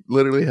 I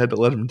literally had to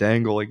let him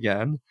dangle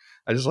again.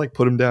 I just like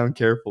put him down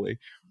carefully,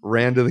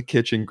 ran to the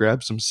kitchen,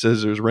 grabbed some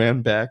scissors,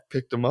 ran back,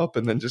 picked him up,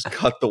 and then just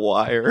cut the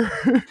wire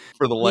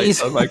for the lights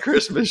He's on my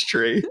Christmas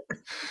tree.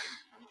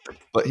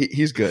 But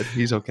he's good.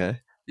 He's okay.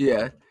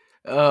 yeah.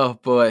 Oh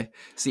boy.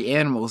 See,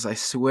 animals, I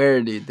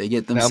swear, dude, they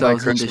get Now my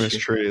themselves into Christmas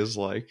shit. tree is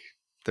like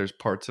there's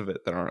parts of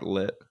it that aren't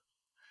lit.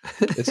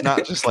 It's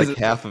not just like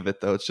Because half of it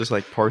though. It's just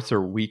like parts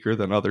are weaker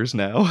than others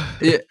now.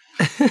 yeah,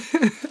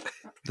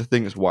 The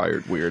thing is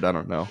wired weird. I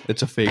don't know.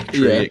 It's a fake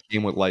tree. yeah, It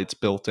came with lights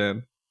built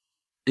in.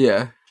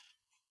 yeah.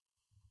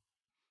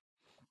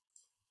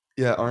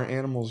 Yeah, aren't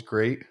animals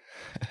great?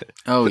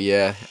 Oh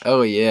yeah,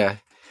 oh yeah,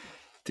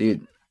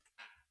 dude.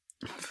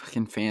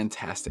 Fucking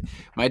fantastic.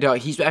 My dog,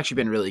 he's actually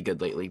been really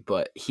good lately,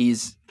 but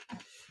he's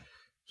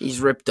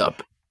ripped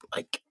up.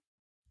 Like,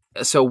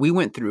 so we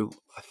went through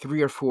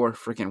 3 or 4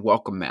 freaking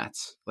welcome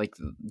mats, like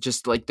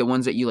just like the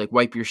ones that you like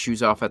wipe your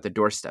shoes off at the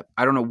doorstep.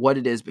 I don't know what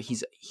it is, but he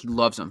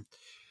loves them.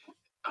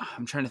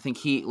 I'm trying to think.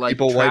 He like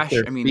People wipe trash.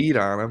 their I mean, feet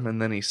on him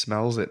and then he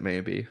smells it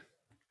maybe.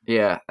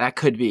 yeah, that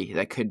could be.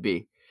 That could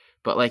be.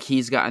 But like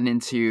he's gotten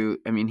into,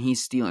 I mean,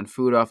 he's stealing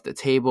food off the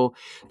table.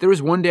 There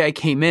was one day I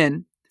came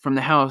in from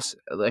the house,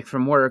 like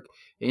from work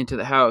into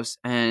the house,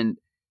 and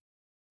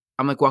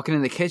I'm like walking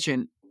in the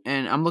kitchen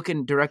and I'm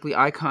looking directly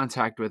eye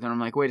contact with her. And I'm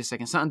like, wait a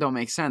second, something don't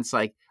make sense.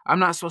 Like, I'm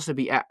not supposed to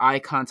be at eye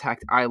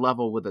contact, eye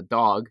level with a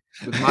dog,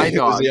 with my Was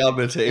dog. he on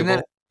the And then,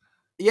 table?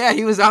 yeah,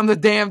 he was on the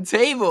damn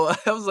table.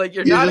 I was like,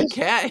 you're You not a just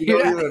cat. you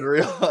You're don't not. even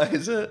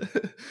realize it.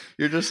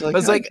 You're just I like,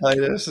 was hi like,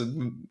 Titus,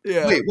 and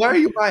yeah. wait, why are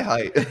you my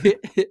height?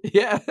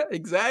 Yeah,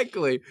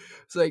 exactly.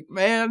 It's like,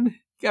 man, you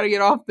gotta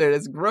get off there.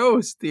 That's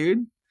gross,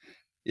 dude.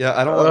 Yeah,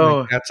 I don't want my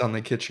Oh, cats on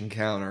the kitchen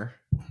counter,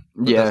 but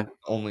that's yeah, the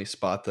only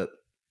spot that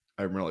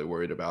I'm really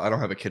worried about. I don't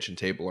have a kitchen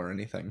table or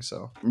anything,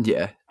 so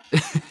yeah,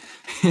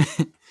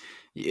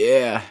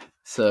 yeah.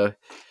 So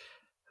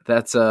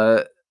that's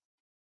oh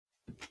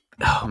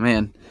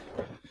man,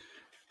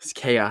 it's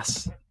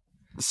chaos. yeah,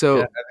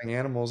 So having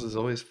animals is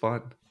always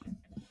fun.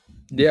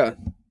 yeah,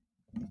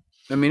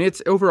 I mean,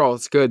 it's overall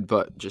it's good,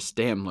 but just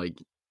damn, like,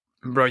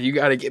 bro, you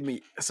gotta give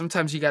me.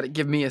 Sometimes you gotta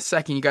give me a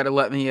second. You gotta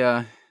let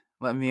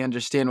me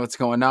understand what's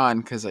going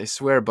on, because I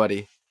swear,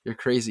 buddy, you're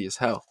crazy as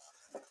hell.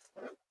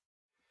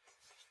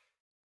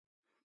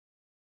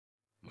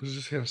 I was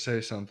just gonna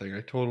say something.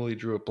 I totally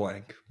drew a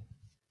blank.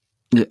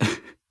 Yeah.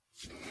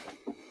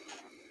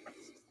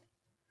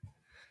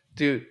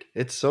 Dude,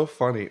 it's so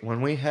funny.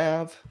 When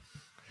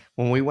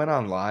we went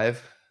on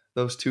live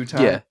those 2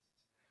 times, Yeah.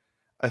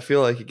 I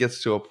feel like it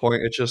gets to a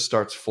point it just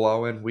starts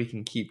flowing. We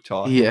can keep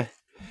talking. Yeah.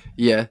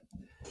 Yeah.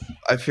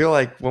 I feel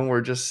like when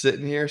we're just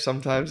sitting here,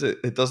 sometimes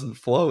it doesn't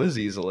flow as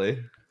easily.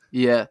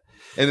 Yeah.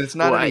 And it's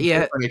not Well, any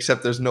yeah. different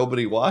except there's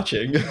nobody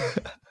watching.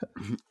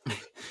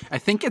 I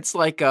think it's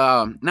like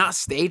not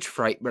stage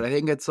fright, but I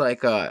think it's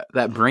like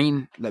that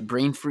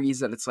brain freeze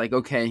that it's like,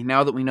 okay,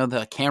 now that we know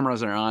the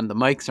cameras are on, the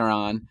mics are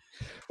on.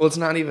 Well, it's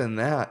not even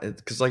that.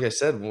 Because like I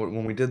said,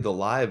 when we did the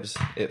lives,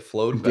 it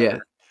flowed better. Yeah.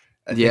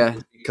 I think it Yeah.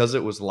 was because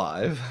it was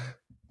live.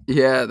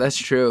 Yeah, that's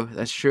true.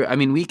 That's true. I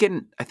mean,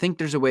 I think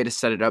there's a way to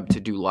set it up to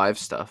do live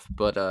stuff,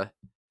 but I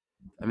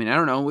mean, I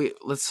don't know.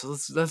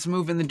 Let's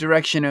move in the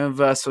direction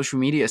of social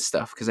media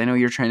stuff, because I know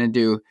you're trying to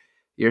do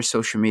your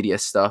social media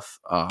stuff.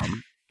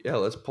 Yeah,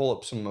 let's pull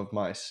up some of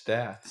my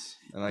stats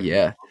and I can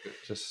Yeah.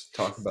 just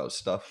talk about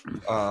stuff.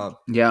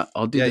 Yeah,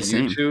 I'll do Yeah, the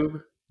same.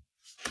 YouTube.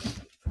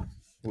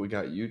 We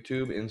got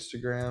YouTube,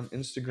 Instagram.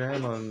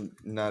 Instagram, I'm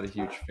not a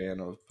huge fan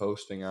of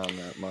posting on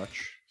that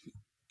much.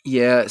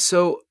 Yeah,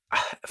 so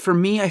for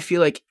me, I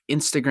feel like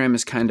Instagram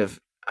is kind of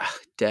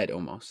dead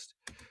almost.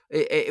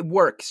 It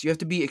works. You have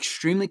to be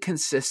extremely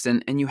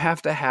consistent, and you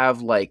have to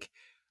have like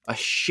a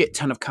shit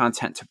ton of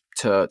content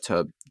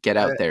to get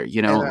I, out there.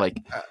 You know, and like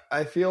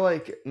I feel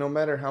like no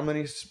matter how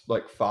many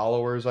like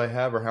followers I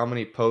have or how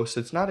many posts,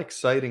 it's not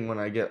exciting when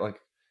I get like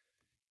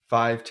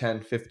 5, 10,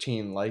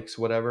 15 likes,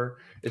 whatever.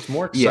 It's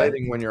more yeah,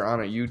 exciting when you're on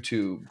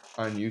YouTube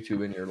and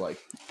you're like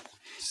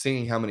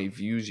seeing how many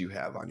views you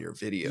have on your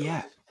videos.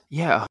 yeah,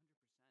 yeah,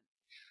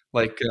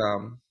 Like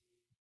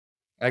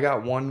I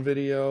got one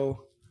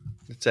video.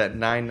 It's at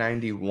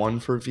 991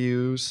 for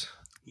views.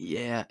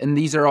 yeah. And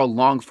these are all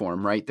long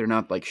form, right? They're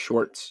not like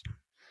shorts.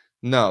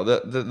 No,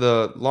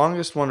 the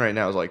longest one right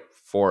now is like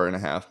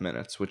 4.5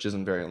 minutes, which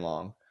isn't very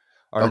long.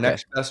 Our Okay,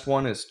 next best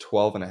one is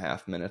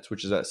 12.5 minutes,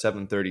 which is at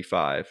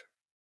 735.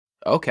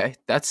 okay,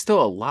 that's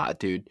still a lot,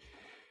 dude,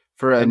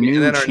 for a And new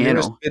then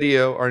channel.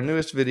 our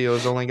newest video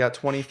has only got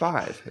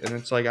 25. And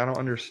it's like I don't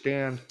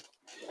understand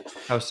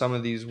how some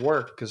of these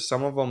work, because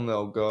some of them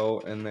they'll go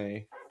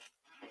and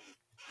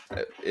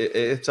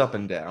it's up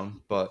and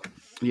down, but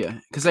Yeah,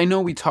 because I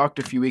know we talked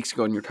a few weeks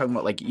ago, and you're talking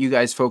about like you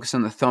guys focus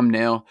on the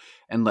thumbnail,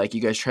 and like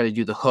you guys try to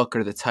do the hook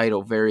or the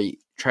title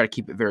try to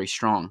keep it very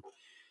strong.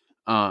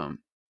 Um,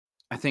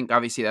 I think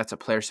obviously that's a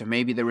player, so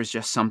maybe there was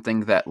just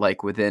something that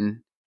like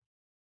within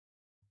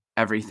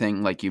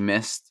everything like you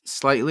missed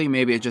slightly.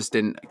 Maybe it just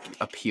didn't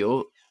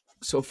appeal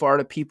so far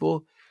to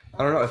people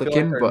I don't know. I feel like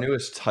clicking. our But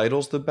newest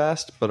title's the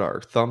best, but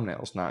our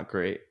thumbnail's not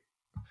great.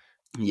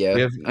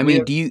 yeah, I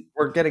mean, do you?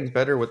 We're getting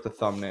better with the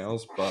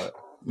thumbnails, but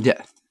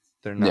Yeah,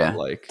 they're not yeah,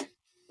 like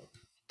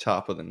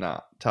top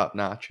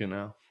notch, you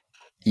know.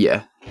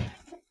 yeah.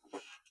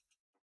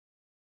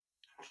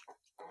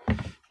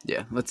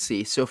 Yeah, let's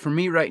see. So for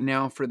me right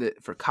now, for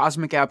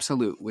Cosmic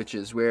Absolute, which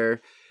is where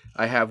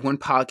I have one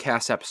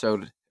podcast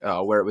episode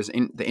where it was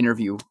in the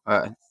interview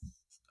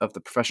of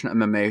the professional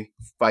MMA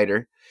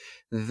fighter,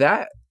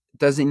 that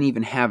doesn't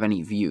even have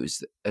any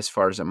views as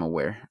far as I'm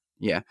aware.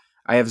 Yeah,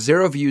 I have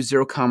 0 views,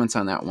 0 comments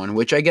on that one,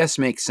 which I guess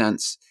makes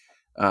sense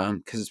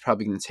because it's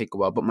probably going to take a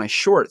while. But my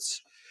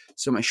shorts,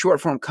 so my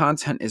short form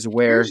content is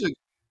where.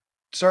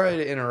 Sorry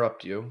to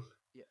interrupt you,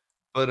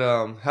 but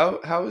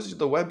how is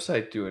the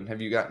website doing?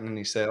 Have you gotten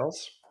any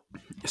sales?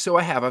 So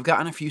I've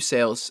gotten a few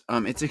sales.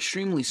 It's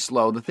extremely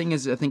slow. The thing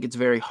is, I think it's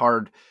very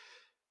hard.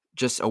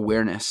 Just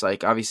awareness.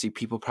 Like obviously,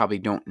 people probably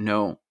don't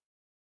know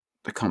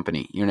the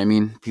company. You know what I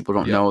mean? People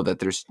don't Yeah, know that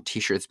there's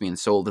T-shirts being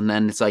sold, and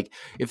then it's like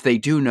if they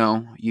do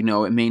know,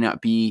 it may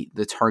not be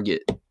the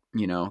target,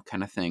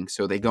 kind of thing.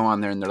 So they go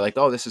on there and they're like,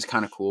 "Oh, this is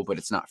kind of cool, but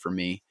it's not for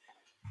me,"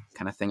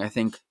 kind of thing. I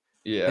think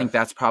yeah.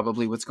 that's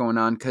probably what's going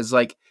on because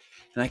like,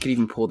 and I could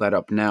even pull that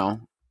up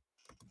now.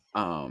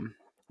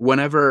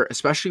 Whenever,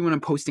 especially when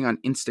I'm posting on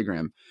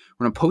Instagram,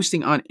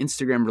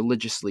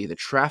 religiously, the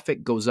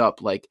traffic goes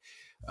up. Like,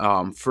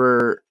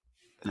 for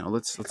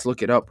let's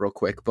look it up real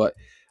quick. But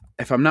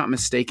if I'm not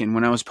mistaken,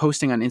 when I was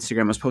posting on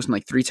Instagram, I was posting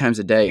like 3 times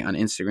a day on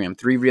Instagram,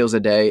 3 reels a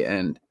day,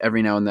 and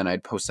every now and then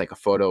I'd post like a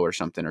photo or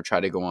something, or try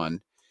to go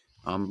on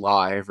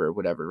live or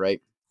whatever,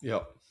 right?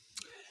 Yep.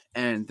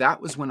 And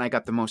that was when I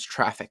got the most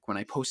traffic, when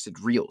I posted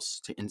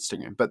reels to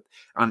Instagram. But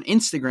on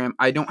Instagram,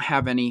 I don't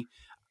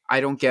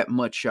get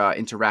much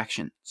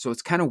interaction, so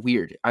it's kind of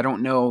weird. I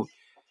don't know,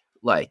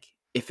 like,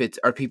 if it's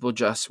are people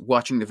just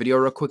watching the video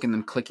real quick and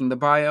then clicking the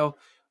bio,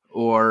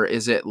 or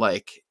is it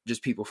like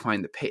just people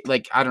find the page?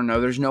 Like, I don't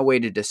know. There's no way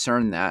to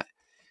discern that.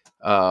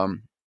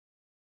 Um,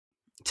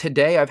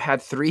 Today I've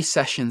had 3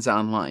 sessions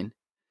online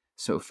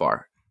so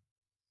far,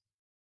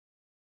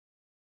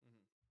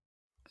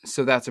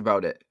 so that's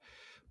about it.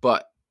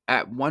 But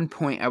at one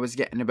point I was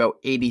getting about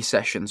 80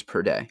 sessions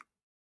per day,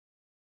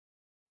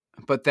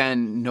 but then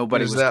And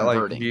nobody is was that like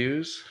converting.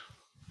 views?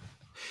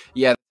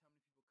 Yeah,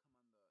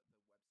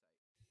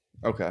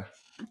 Okay.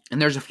 and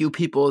there's a few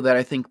people that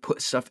I think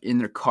put stuff in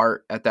their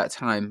cart at that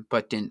time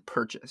but didn't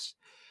purchase.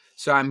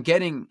 So I'm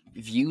getting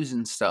views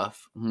and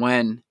stuff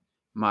when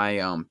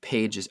my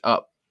page is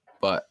up,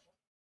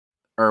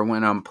 or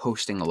when I'm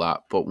posting a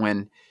lot. But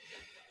when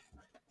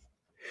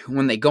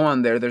they go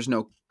on there, there's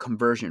no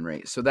conversion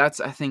rate. So that's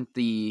I think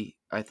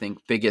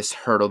biggest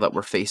hurdle that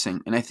we're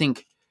facing. And I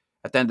think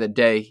at the end of the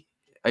day,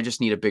 I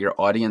just need a bigger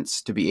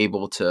audience to be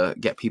able to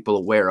get people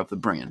aware of the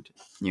brand.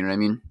 You know what I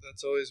mean?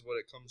 That's always what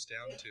it comes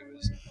down to,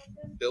 is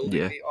building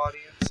Yeah. the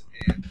audience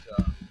and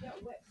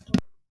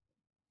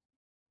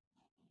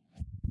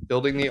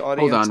building the Hold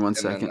audience, on one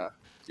and then second.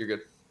 you're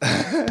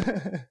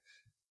good.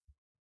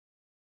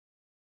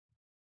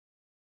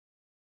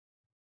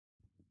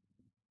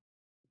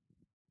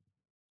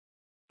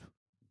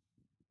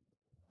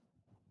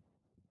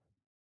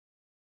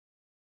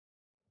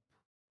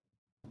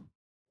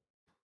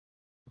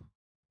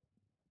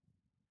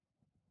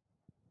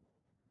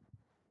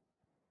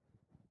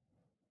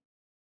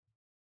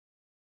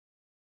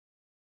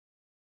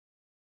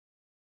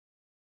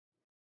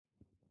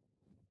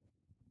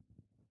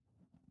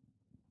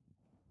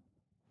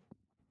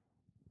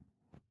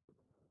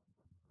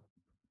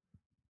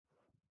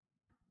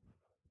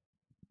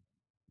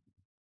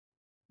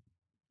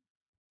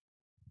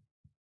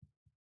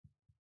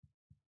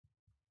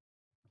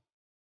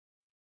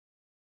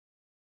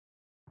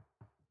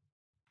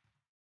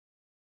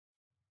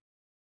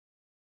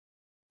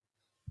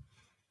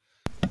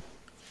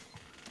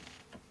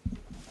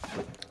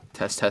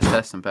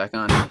 Test. I'm back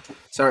on.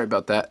 Sorry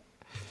about that.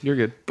 You're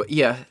good. But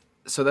yeah,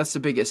 so that's the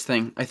biggest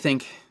thing. I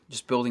think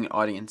just building an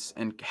audience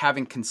and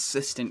having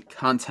consistent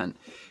content.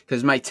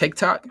 Because my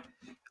TikTok,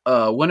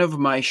 one of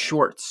my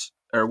shorts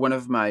or one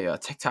of my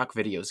TikTok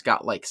videos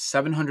got like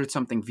 700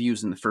 something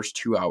views in the first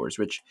 2 hours,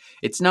 which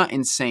it's not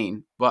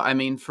insane. But I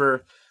mean,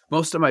 for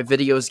most of my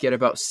videos get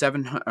about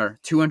 700 or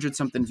 200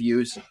 something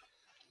views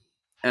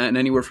and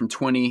anywhere from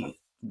 20.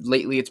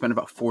 Lately, it's been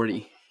about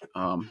 40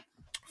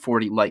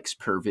 likes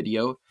per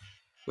video,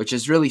 which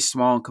is really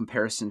small in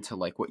comparison to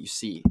like what you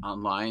see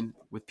online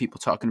with people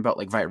talking about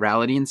like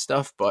virality and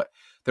stuff. But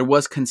there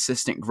was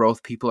consistent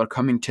growth. People are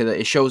coming to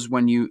it shows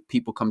when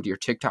people come to your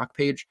TikTok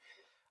page.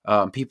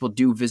 People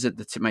do visit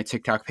my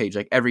TikTok page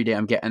like every day.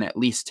 I'm getting at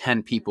least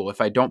 10 people.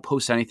 If I don't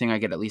post anything, I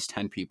get at least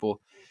 10 people.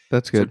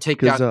 That's So good,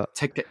 because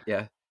TikTok,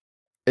 yeah,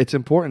 it's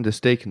important to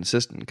stay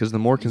consistent, because the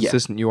more yeah,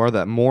 consistent you are,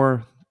 that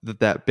more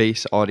that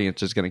base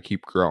audience is going to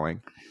keep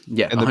growing.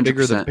 yeah, And the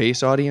bigger the 100%.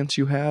 base audience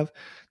you have,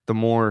 the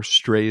more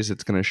strays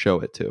it's going to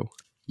show it to.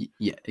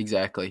 Yeah,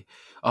 exactly,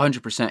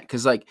 100%.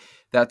 Because like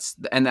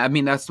and I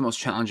mean that's the most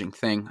challenging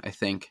thing, I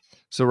think.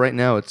 So right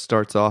now it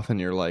starts off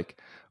and you're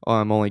like, oh,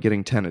 I'm only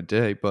getting 10 a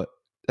day. But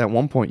at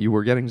one point you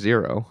were getting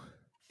 0.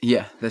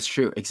 Yeah, that's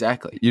true.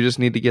 Exactly. You just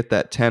need to get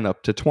that 10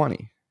 up to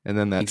 20, and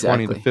then that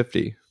 20 to Exactly.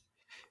 50,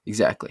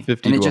 Exactly.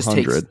 50 And it to just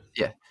takes, 100.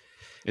 yeah.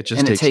 It just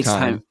And it takes takes time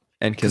time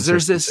and because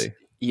there's this, consistency.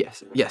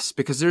 yes,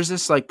 because there's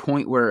this like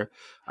point where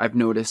I've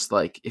noticed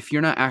like if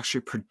you're not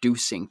actually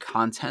producing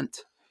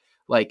content,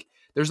 like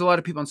there's a lot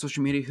of people on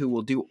social media who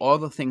will do all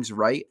the things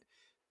right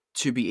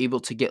to be able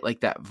to get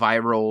like that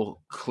viral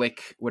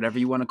click, whatever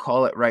you want to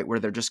call it, right? Where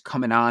they're just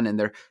coming on and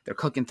they're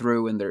clicking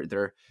through and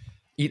they're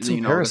Eat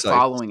some they're parasites.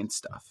 following and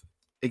stuff.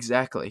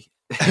 Exactly.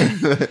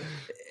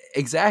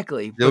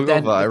 Exactly. You'll But go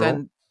then, but viral.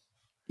 then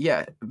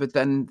yeah, but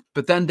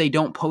then they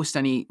don't post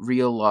any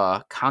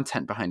real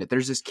content behind it.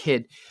 There's this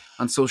kid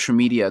on social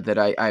media that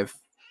I've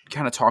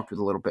kind of talked with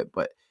a little bit,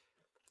 but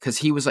because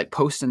he was like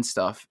posting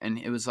stuff and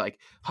it was like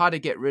how to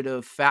get rid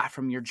of fat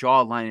from your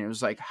jawline. And it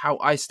was like how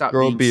I stopped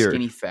Grow a being beard.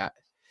 skinny fat.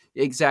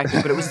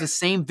 Exactly. But it was the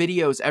same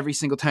videos every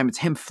single time. It's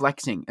him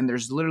flexing. And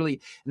there's literally,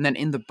 and then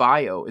in the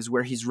bio is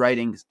where he's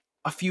writing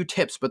a few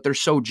tips, but they're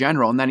so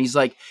general. And then he's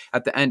like,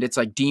 at the end, it's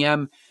like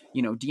DM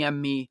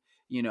me,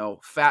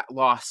 fat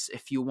loss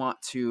if you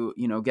want to,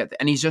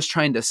 and he's just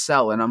trying to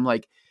sell. And I'm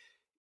like,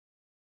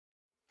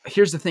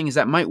 here's the thing is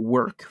that might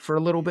work for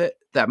a little bit.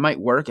 That might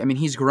work. I mean,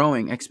 he's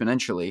growing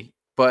exponentially,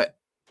 but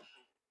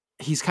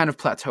he's kind of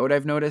plateaued.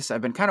 I've noticed.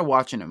 I've been kind of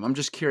watching him. I'm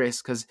just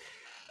curious because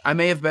I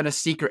may have been a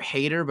secret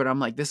hater, but I'm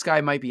like, this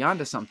guy might be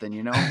onto something,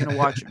 I'm going to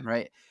watch him.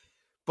 Right.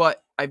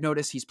 But I've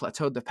noticed he's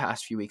plateaued the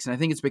past few weeks. And I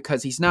think it's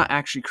because he's not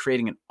actually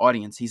creating an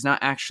audience. He's not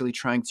actually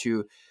trying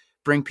to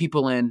bring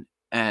people in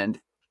and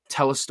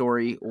tell a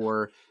story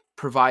or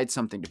provide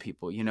something to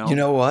people, You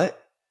know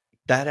what?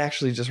 That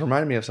actually just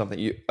reminded me of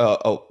something.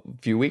 A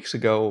few weeks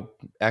ago,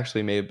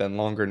 actually may have been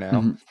longer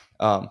now,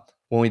 Mm-hmm.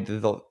 when we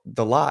did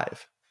the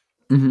live.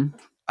 Mm-hmm.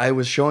 I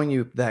was showing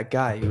you that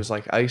guy. He was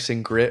like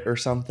icing grit or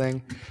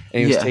something, and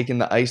he was Yeah. taking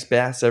the ice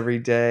baths every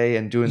day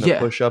and doing the Yeah.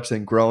 push-ups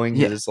and growing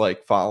Yeah. his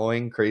like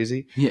following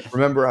crazy. Yeah.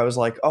 Remember, I was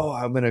like, oh,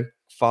 I'm gonna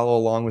follow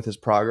along with his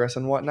progress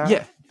and whatnot.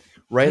 Yeah.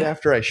 Right Yeah.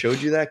 after I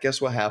showed you that,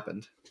 guess what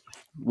happened?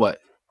 What?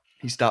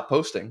 He stopped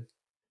posting.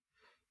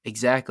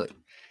 Exactly.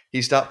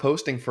 He stopped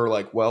posting for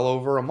like well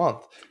over a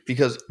month,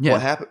 because what Yeah.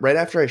 happened right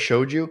after I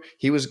showed you,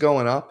 he was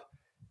going up.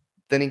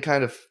 Then he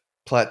kind of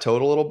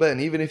plateaued a little bit.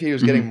 And even if he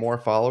was getting Mm-hmm. more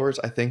followers,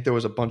 I think there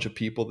was a bunch of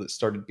people that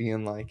started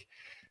being like,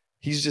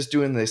 he's just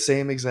doing the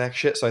same exact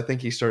shit. So I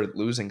think he started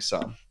losing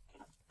some.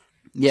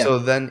 Yeah. So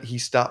then he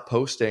stopped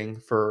posting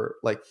for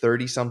like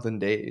 30 something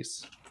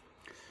days.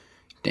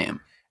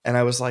 Damn. And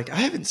I was like, I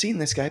haven't seen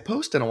this guy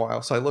post in a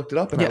while. So I looked it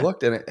up and I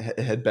looked, and it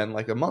had been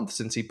like a month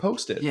since he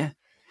posted. Yeah.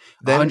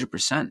 Then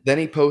 100%. Then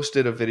he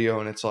posted a video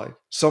and it's like,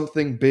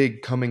 something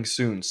big coming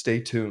soon.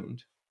 Stay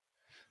tuned.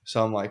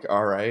 So I'm like,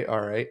 all right,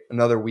 all right.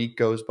 Another week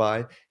goes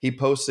by. He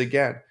posts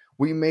again.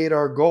 We made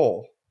our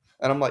goal.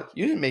 And I'm like,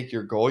 you didn't make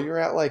your goal. You're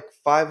at like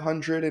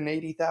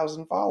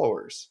 580,000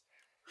 followers.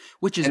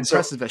 Which is And so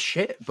impressive as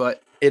shit,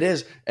 but it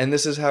is. And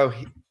this is how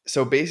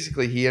so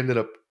basically he ended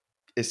up,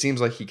 it seems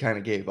like he kind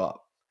of gave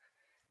up.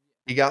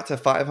 He got to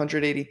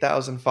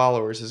 580,000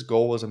 followers. His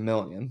goal was 1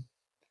 million.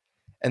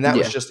 And that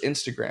was yeah. just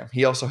Instagram.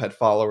 He also had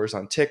followers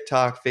on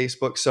TikTok,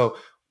 Facebook. So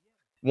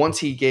once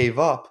he gave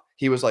up,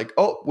 he was like,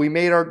 oh, we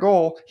made our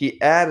goal.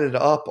 He added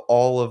up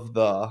all of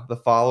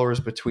the followers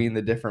between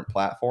the different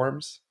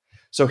platforms.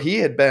 So he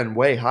had been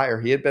way higher.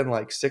 He had been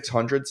like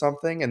 600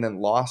 something and then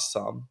lost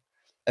some.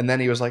 And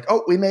then he was like,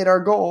 oh, we made our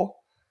goal.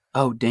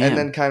 Oh, damn. And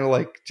then kind of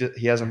like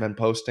he hasn't been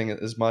posting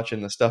it as much,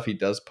 and the stuff he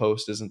does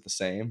post isn't the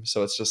same.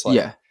 So it's just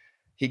like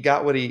he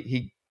got what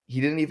he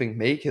didn't even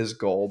make his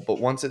goal, but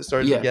once it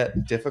started to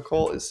get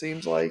difficult, it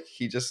seems like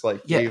he just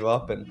like gave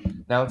up,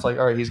 and now it's like,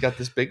 all right, he's got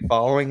this big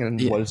following,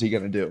 and what is he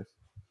gonna do?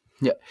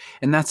 Yeah,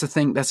 and that's the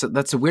thing. That's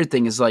a weird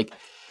thing. Is like,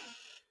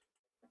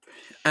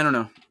 I don't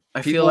know.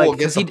 I People feel like will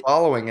get the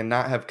following and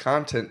not have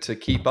content to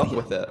keep up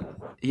with it.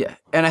 Yeah,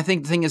 and I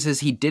think the thing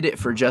is he did it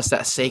for just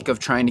that sake of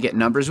trying to get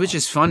numbers, which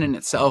is fun in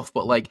itself.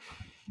 But like,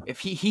 if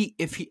he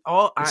it's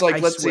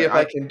like, let's see if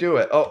I can do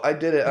it. Oh, I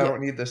did it. I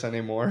don't need this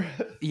anymore.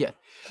 Yeah.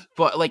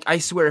 But like, I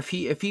swear, if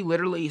he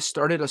literally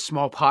started a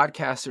small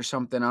podcast or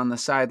something on the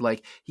side,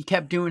 like he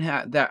kept doing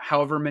that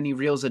however many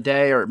reels a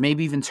day, or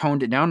maybe even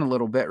toned it down a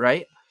little bit,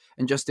 right?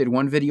 And just did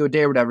one video a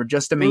day or whatever,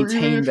 just to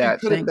maintain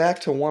that cut thing. It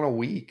back to one a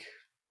week.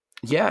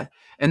 Yeah.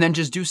 And then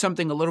just do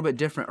something a little bit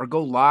different, or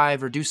go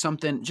live, or do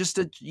something just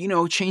to,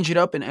 change it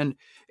up and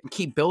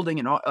keep building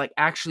and like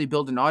actually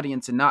build an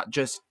audience and not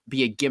just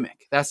be a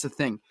gimmick. That's the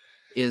thing,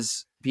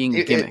 is being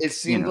a gimmick. It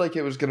seemed like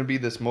it was going to be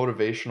this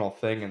motivational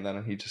thing, and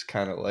then he just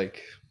kind of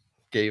like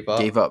gave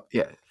up.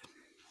 Yeah.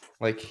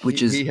 Like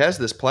he has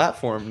this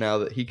platform now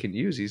that he can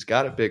use. He's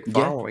got a big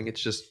following.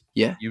 It's just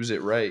use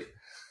it right.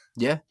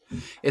 Yeah.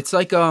 It's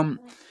like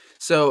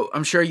so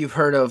I'm sure you've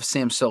heard of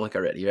Sam Sulek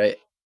already, right?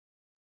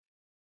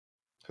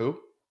 Who?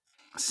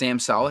 Sam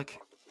Sulek.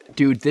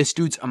 Dude, this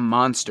dude's a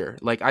monster.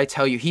 Like, I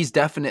tell you, he's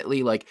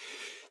definitely like,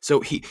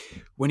 so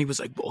when he was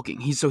like bulking,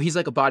 he's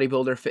like a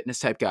bodybuilder, fitness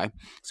type guy.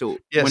 So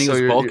when he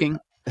was bulking,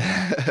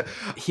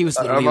 he was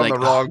literally I'm on the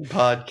wrong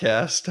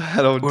podcast.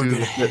 I don't do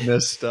the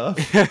fitness stuff.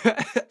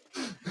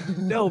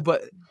 No,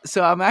 but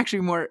so I'm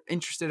actually more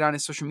interested on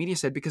his social media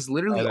side, because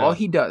literally all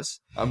he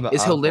does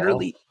is he'll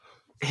literally,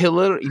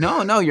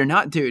 no, you're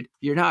not, dude.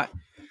 You're not.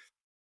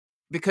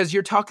 Because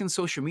you're talking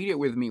social media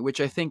with me,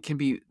 which I think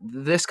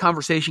this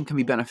conversation can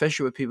be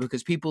beneficial with people,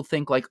 because people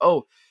think like,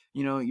 oh,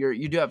 you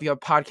have a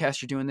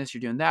podcast, you're doing this,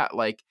 you're doing that.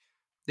 Like,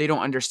 they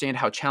don't understand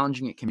how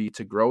challenging it can be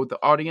to grow the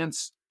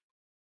audience,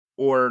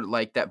 or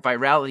like that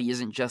virality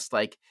isn't just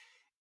like,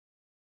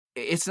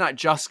 it's not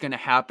just going to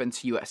happen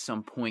to you at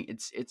some point.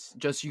 It's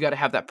just, you got to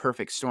have that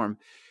perfect storm.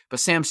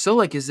 But Sam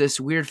Sulek is this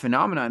weird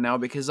phenomenon now,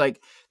 because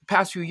like the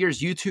past few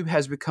years, YouTube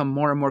has become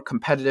more and more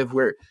competitive,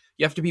 where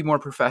you have to be more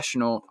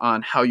professional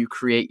on how you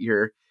create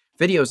your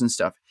videos and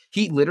stuff.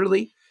 He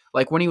literally,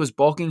 like when he was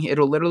bulking,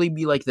 it'll literally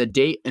be like the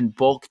date and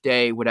bulk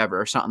day, whatever,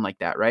 or something like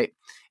that, right?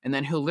 And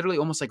then he'll literally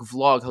almost like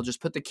vlog. He'll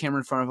just put the camera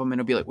in front of him and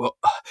he'll be like, well,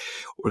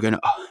 we're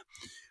gonna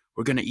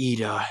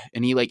eat,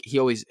 and he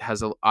always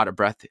has a lot of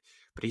breath,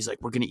 but he's like,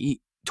 we're gonna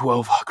eat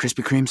 12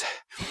 Krispy Kremes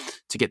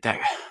to get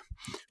that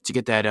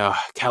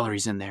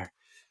calories in there,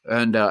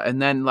 and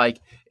then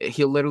like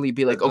he'll literally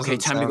be like, okay,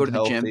 time to go to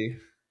the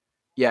gym.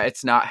 Yeah,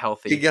 it's not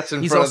healthy. He gets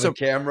in front of the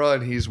camera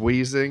and he's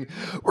wheezing.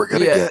 We're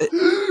gonna get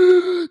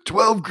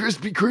 12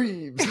 Krispy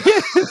Kremes.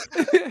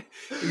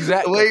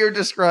 Exactly. The way you're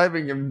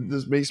describing him,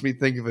 this makes me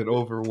think of an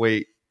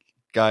overweight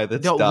guy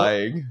that's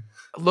dying.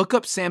 Look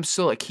up Sam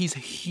Sulek. He's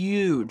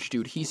huge,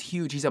 dude. He's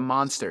huge. He's a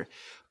monster.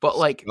 But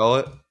like, spell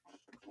it.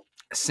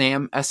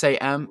 Sam,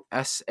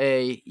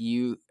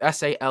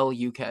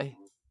 SAMSAUSALUK.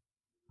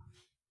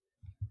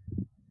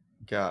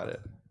 Got it.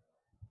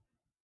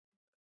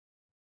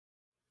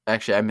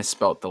 Actually, I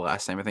misspelled the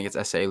last name. I think it's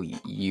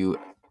SAUSULEK.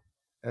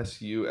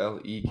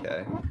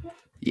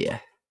 Yeah.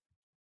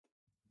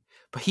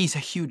 But he's a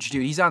huge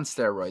dude. He's on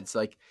steroids.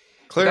 Like,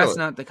 clearly, that's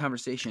not the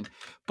conversation.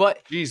 But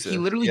he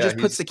literally just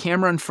puts the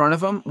camera in front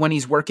of him when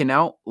he's working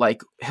out.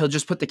 Like, he'll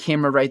just put the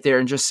camera right there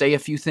and just say a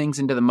few things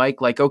into the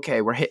mic, like,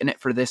 okay, we're hitting it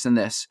for this and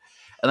this.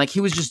 And like,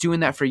 he was just doing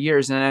that for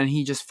years. And then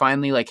he just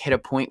finally like hit a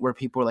point where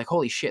people were like,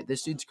 holy shit,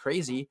 this dude's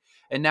crazy.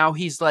 And now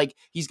he's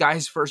got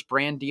his first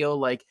brand deal.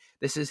 Like,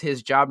 this is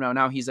his job now.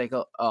 Now he's like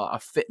a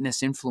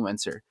fitness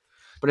influencer.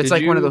 But it's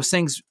one of those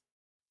things.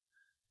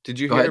 Did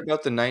you hear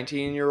about the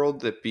 19-year-old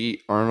that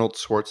beat Arnold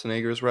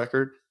Schwarzenegger's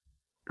record?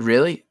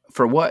 Really?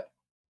 For what?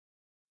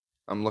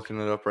 I'm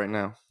looking it up right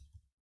now.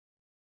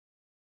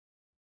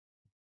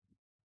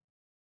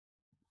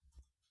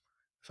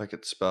 I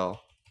could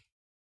spell.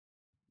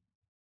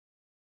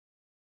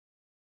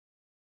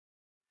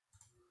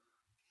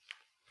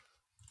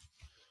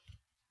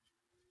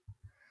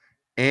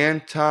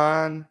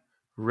 Anton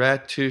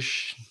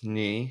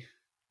Ratusny,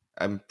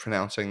 I'm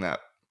pronouncing that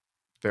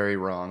very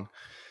wrong,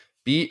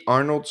 beat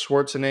Arnold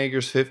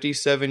Schwarzenegger's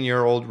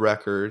 57-year-old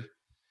record.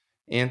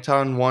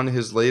 Anton won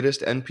his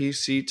latest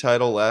NPC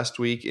title last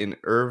week in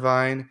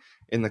Irvine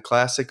in the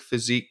classic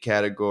physique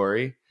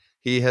category.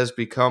 He has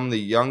become the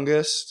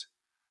youngest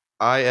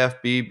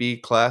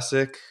IFBB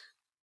Classic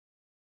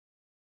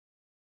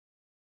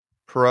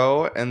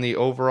Pro and the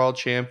overall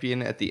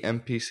champion at the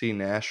NPC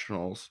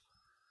Nationals.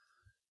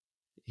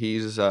 He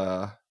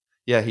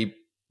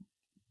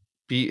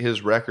beat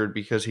his record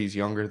because he's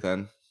younger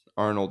than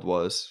Arnold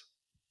was.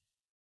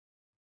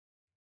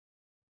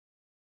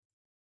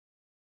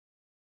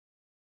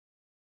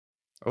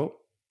 Oh,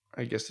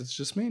 I guess it's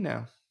just me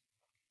now.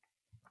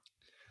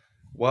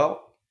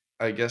 Well,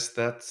 I guess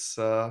that's...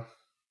 Oh,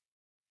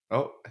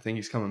 I think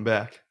he's coming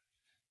back.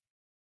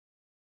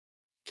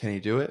 Can he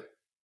do it?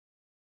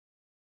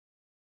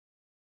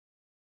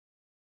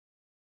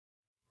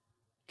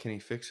 Can he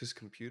fix his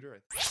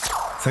computer?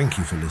 Thank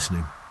you for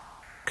listening.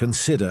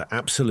 Consider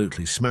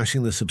absolutely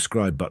smashing the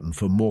subscribe button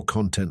for more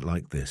content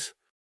like this.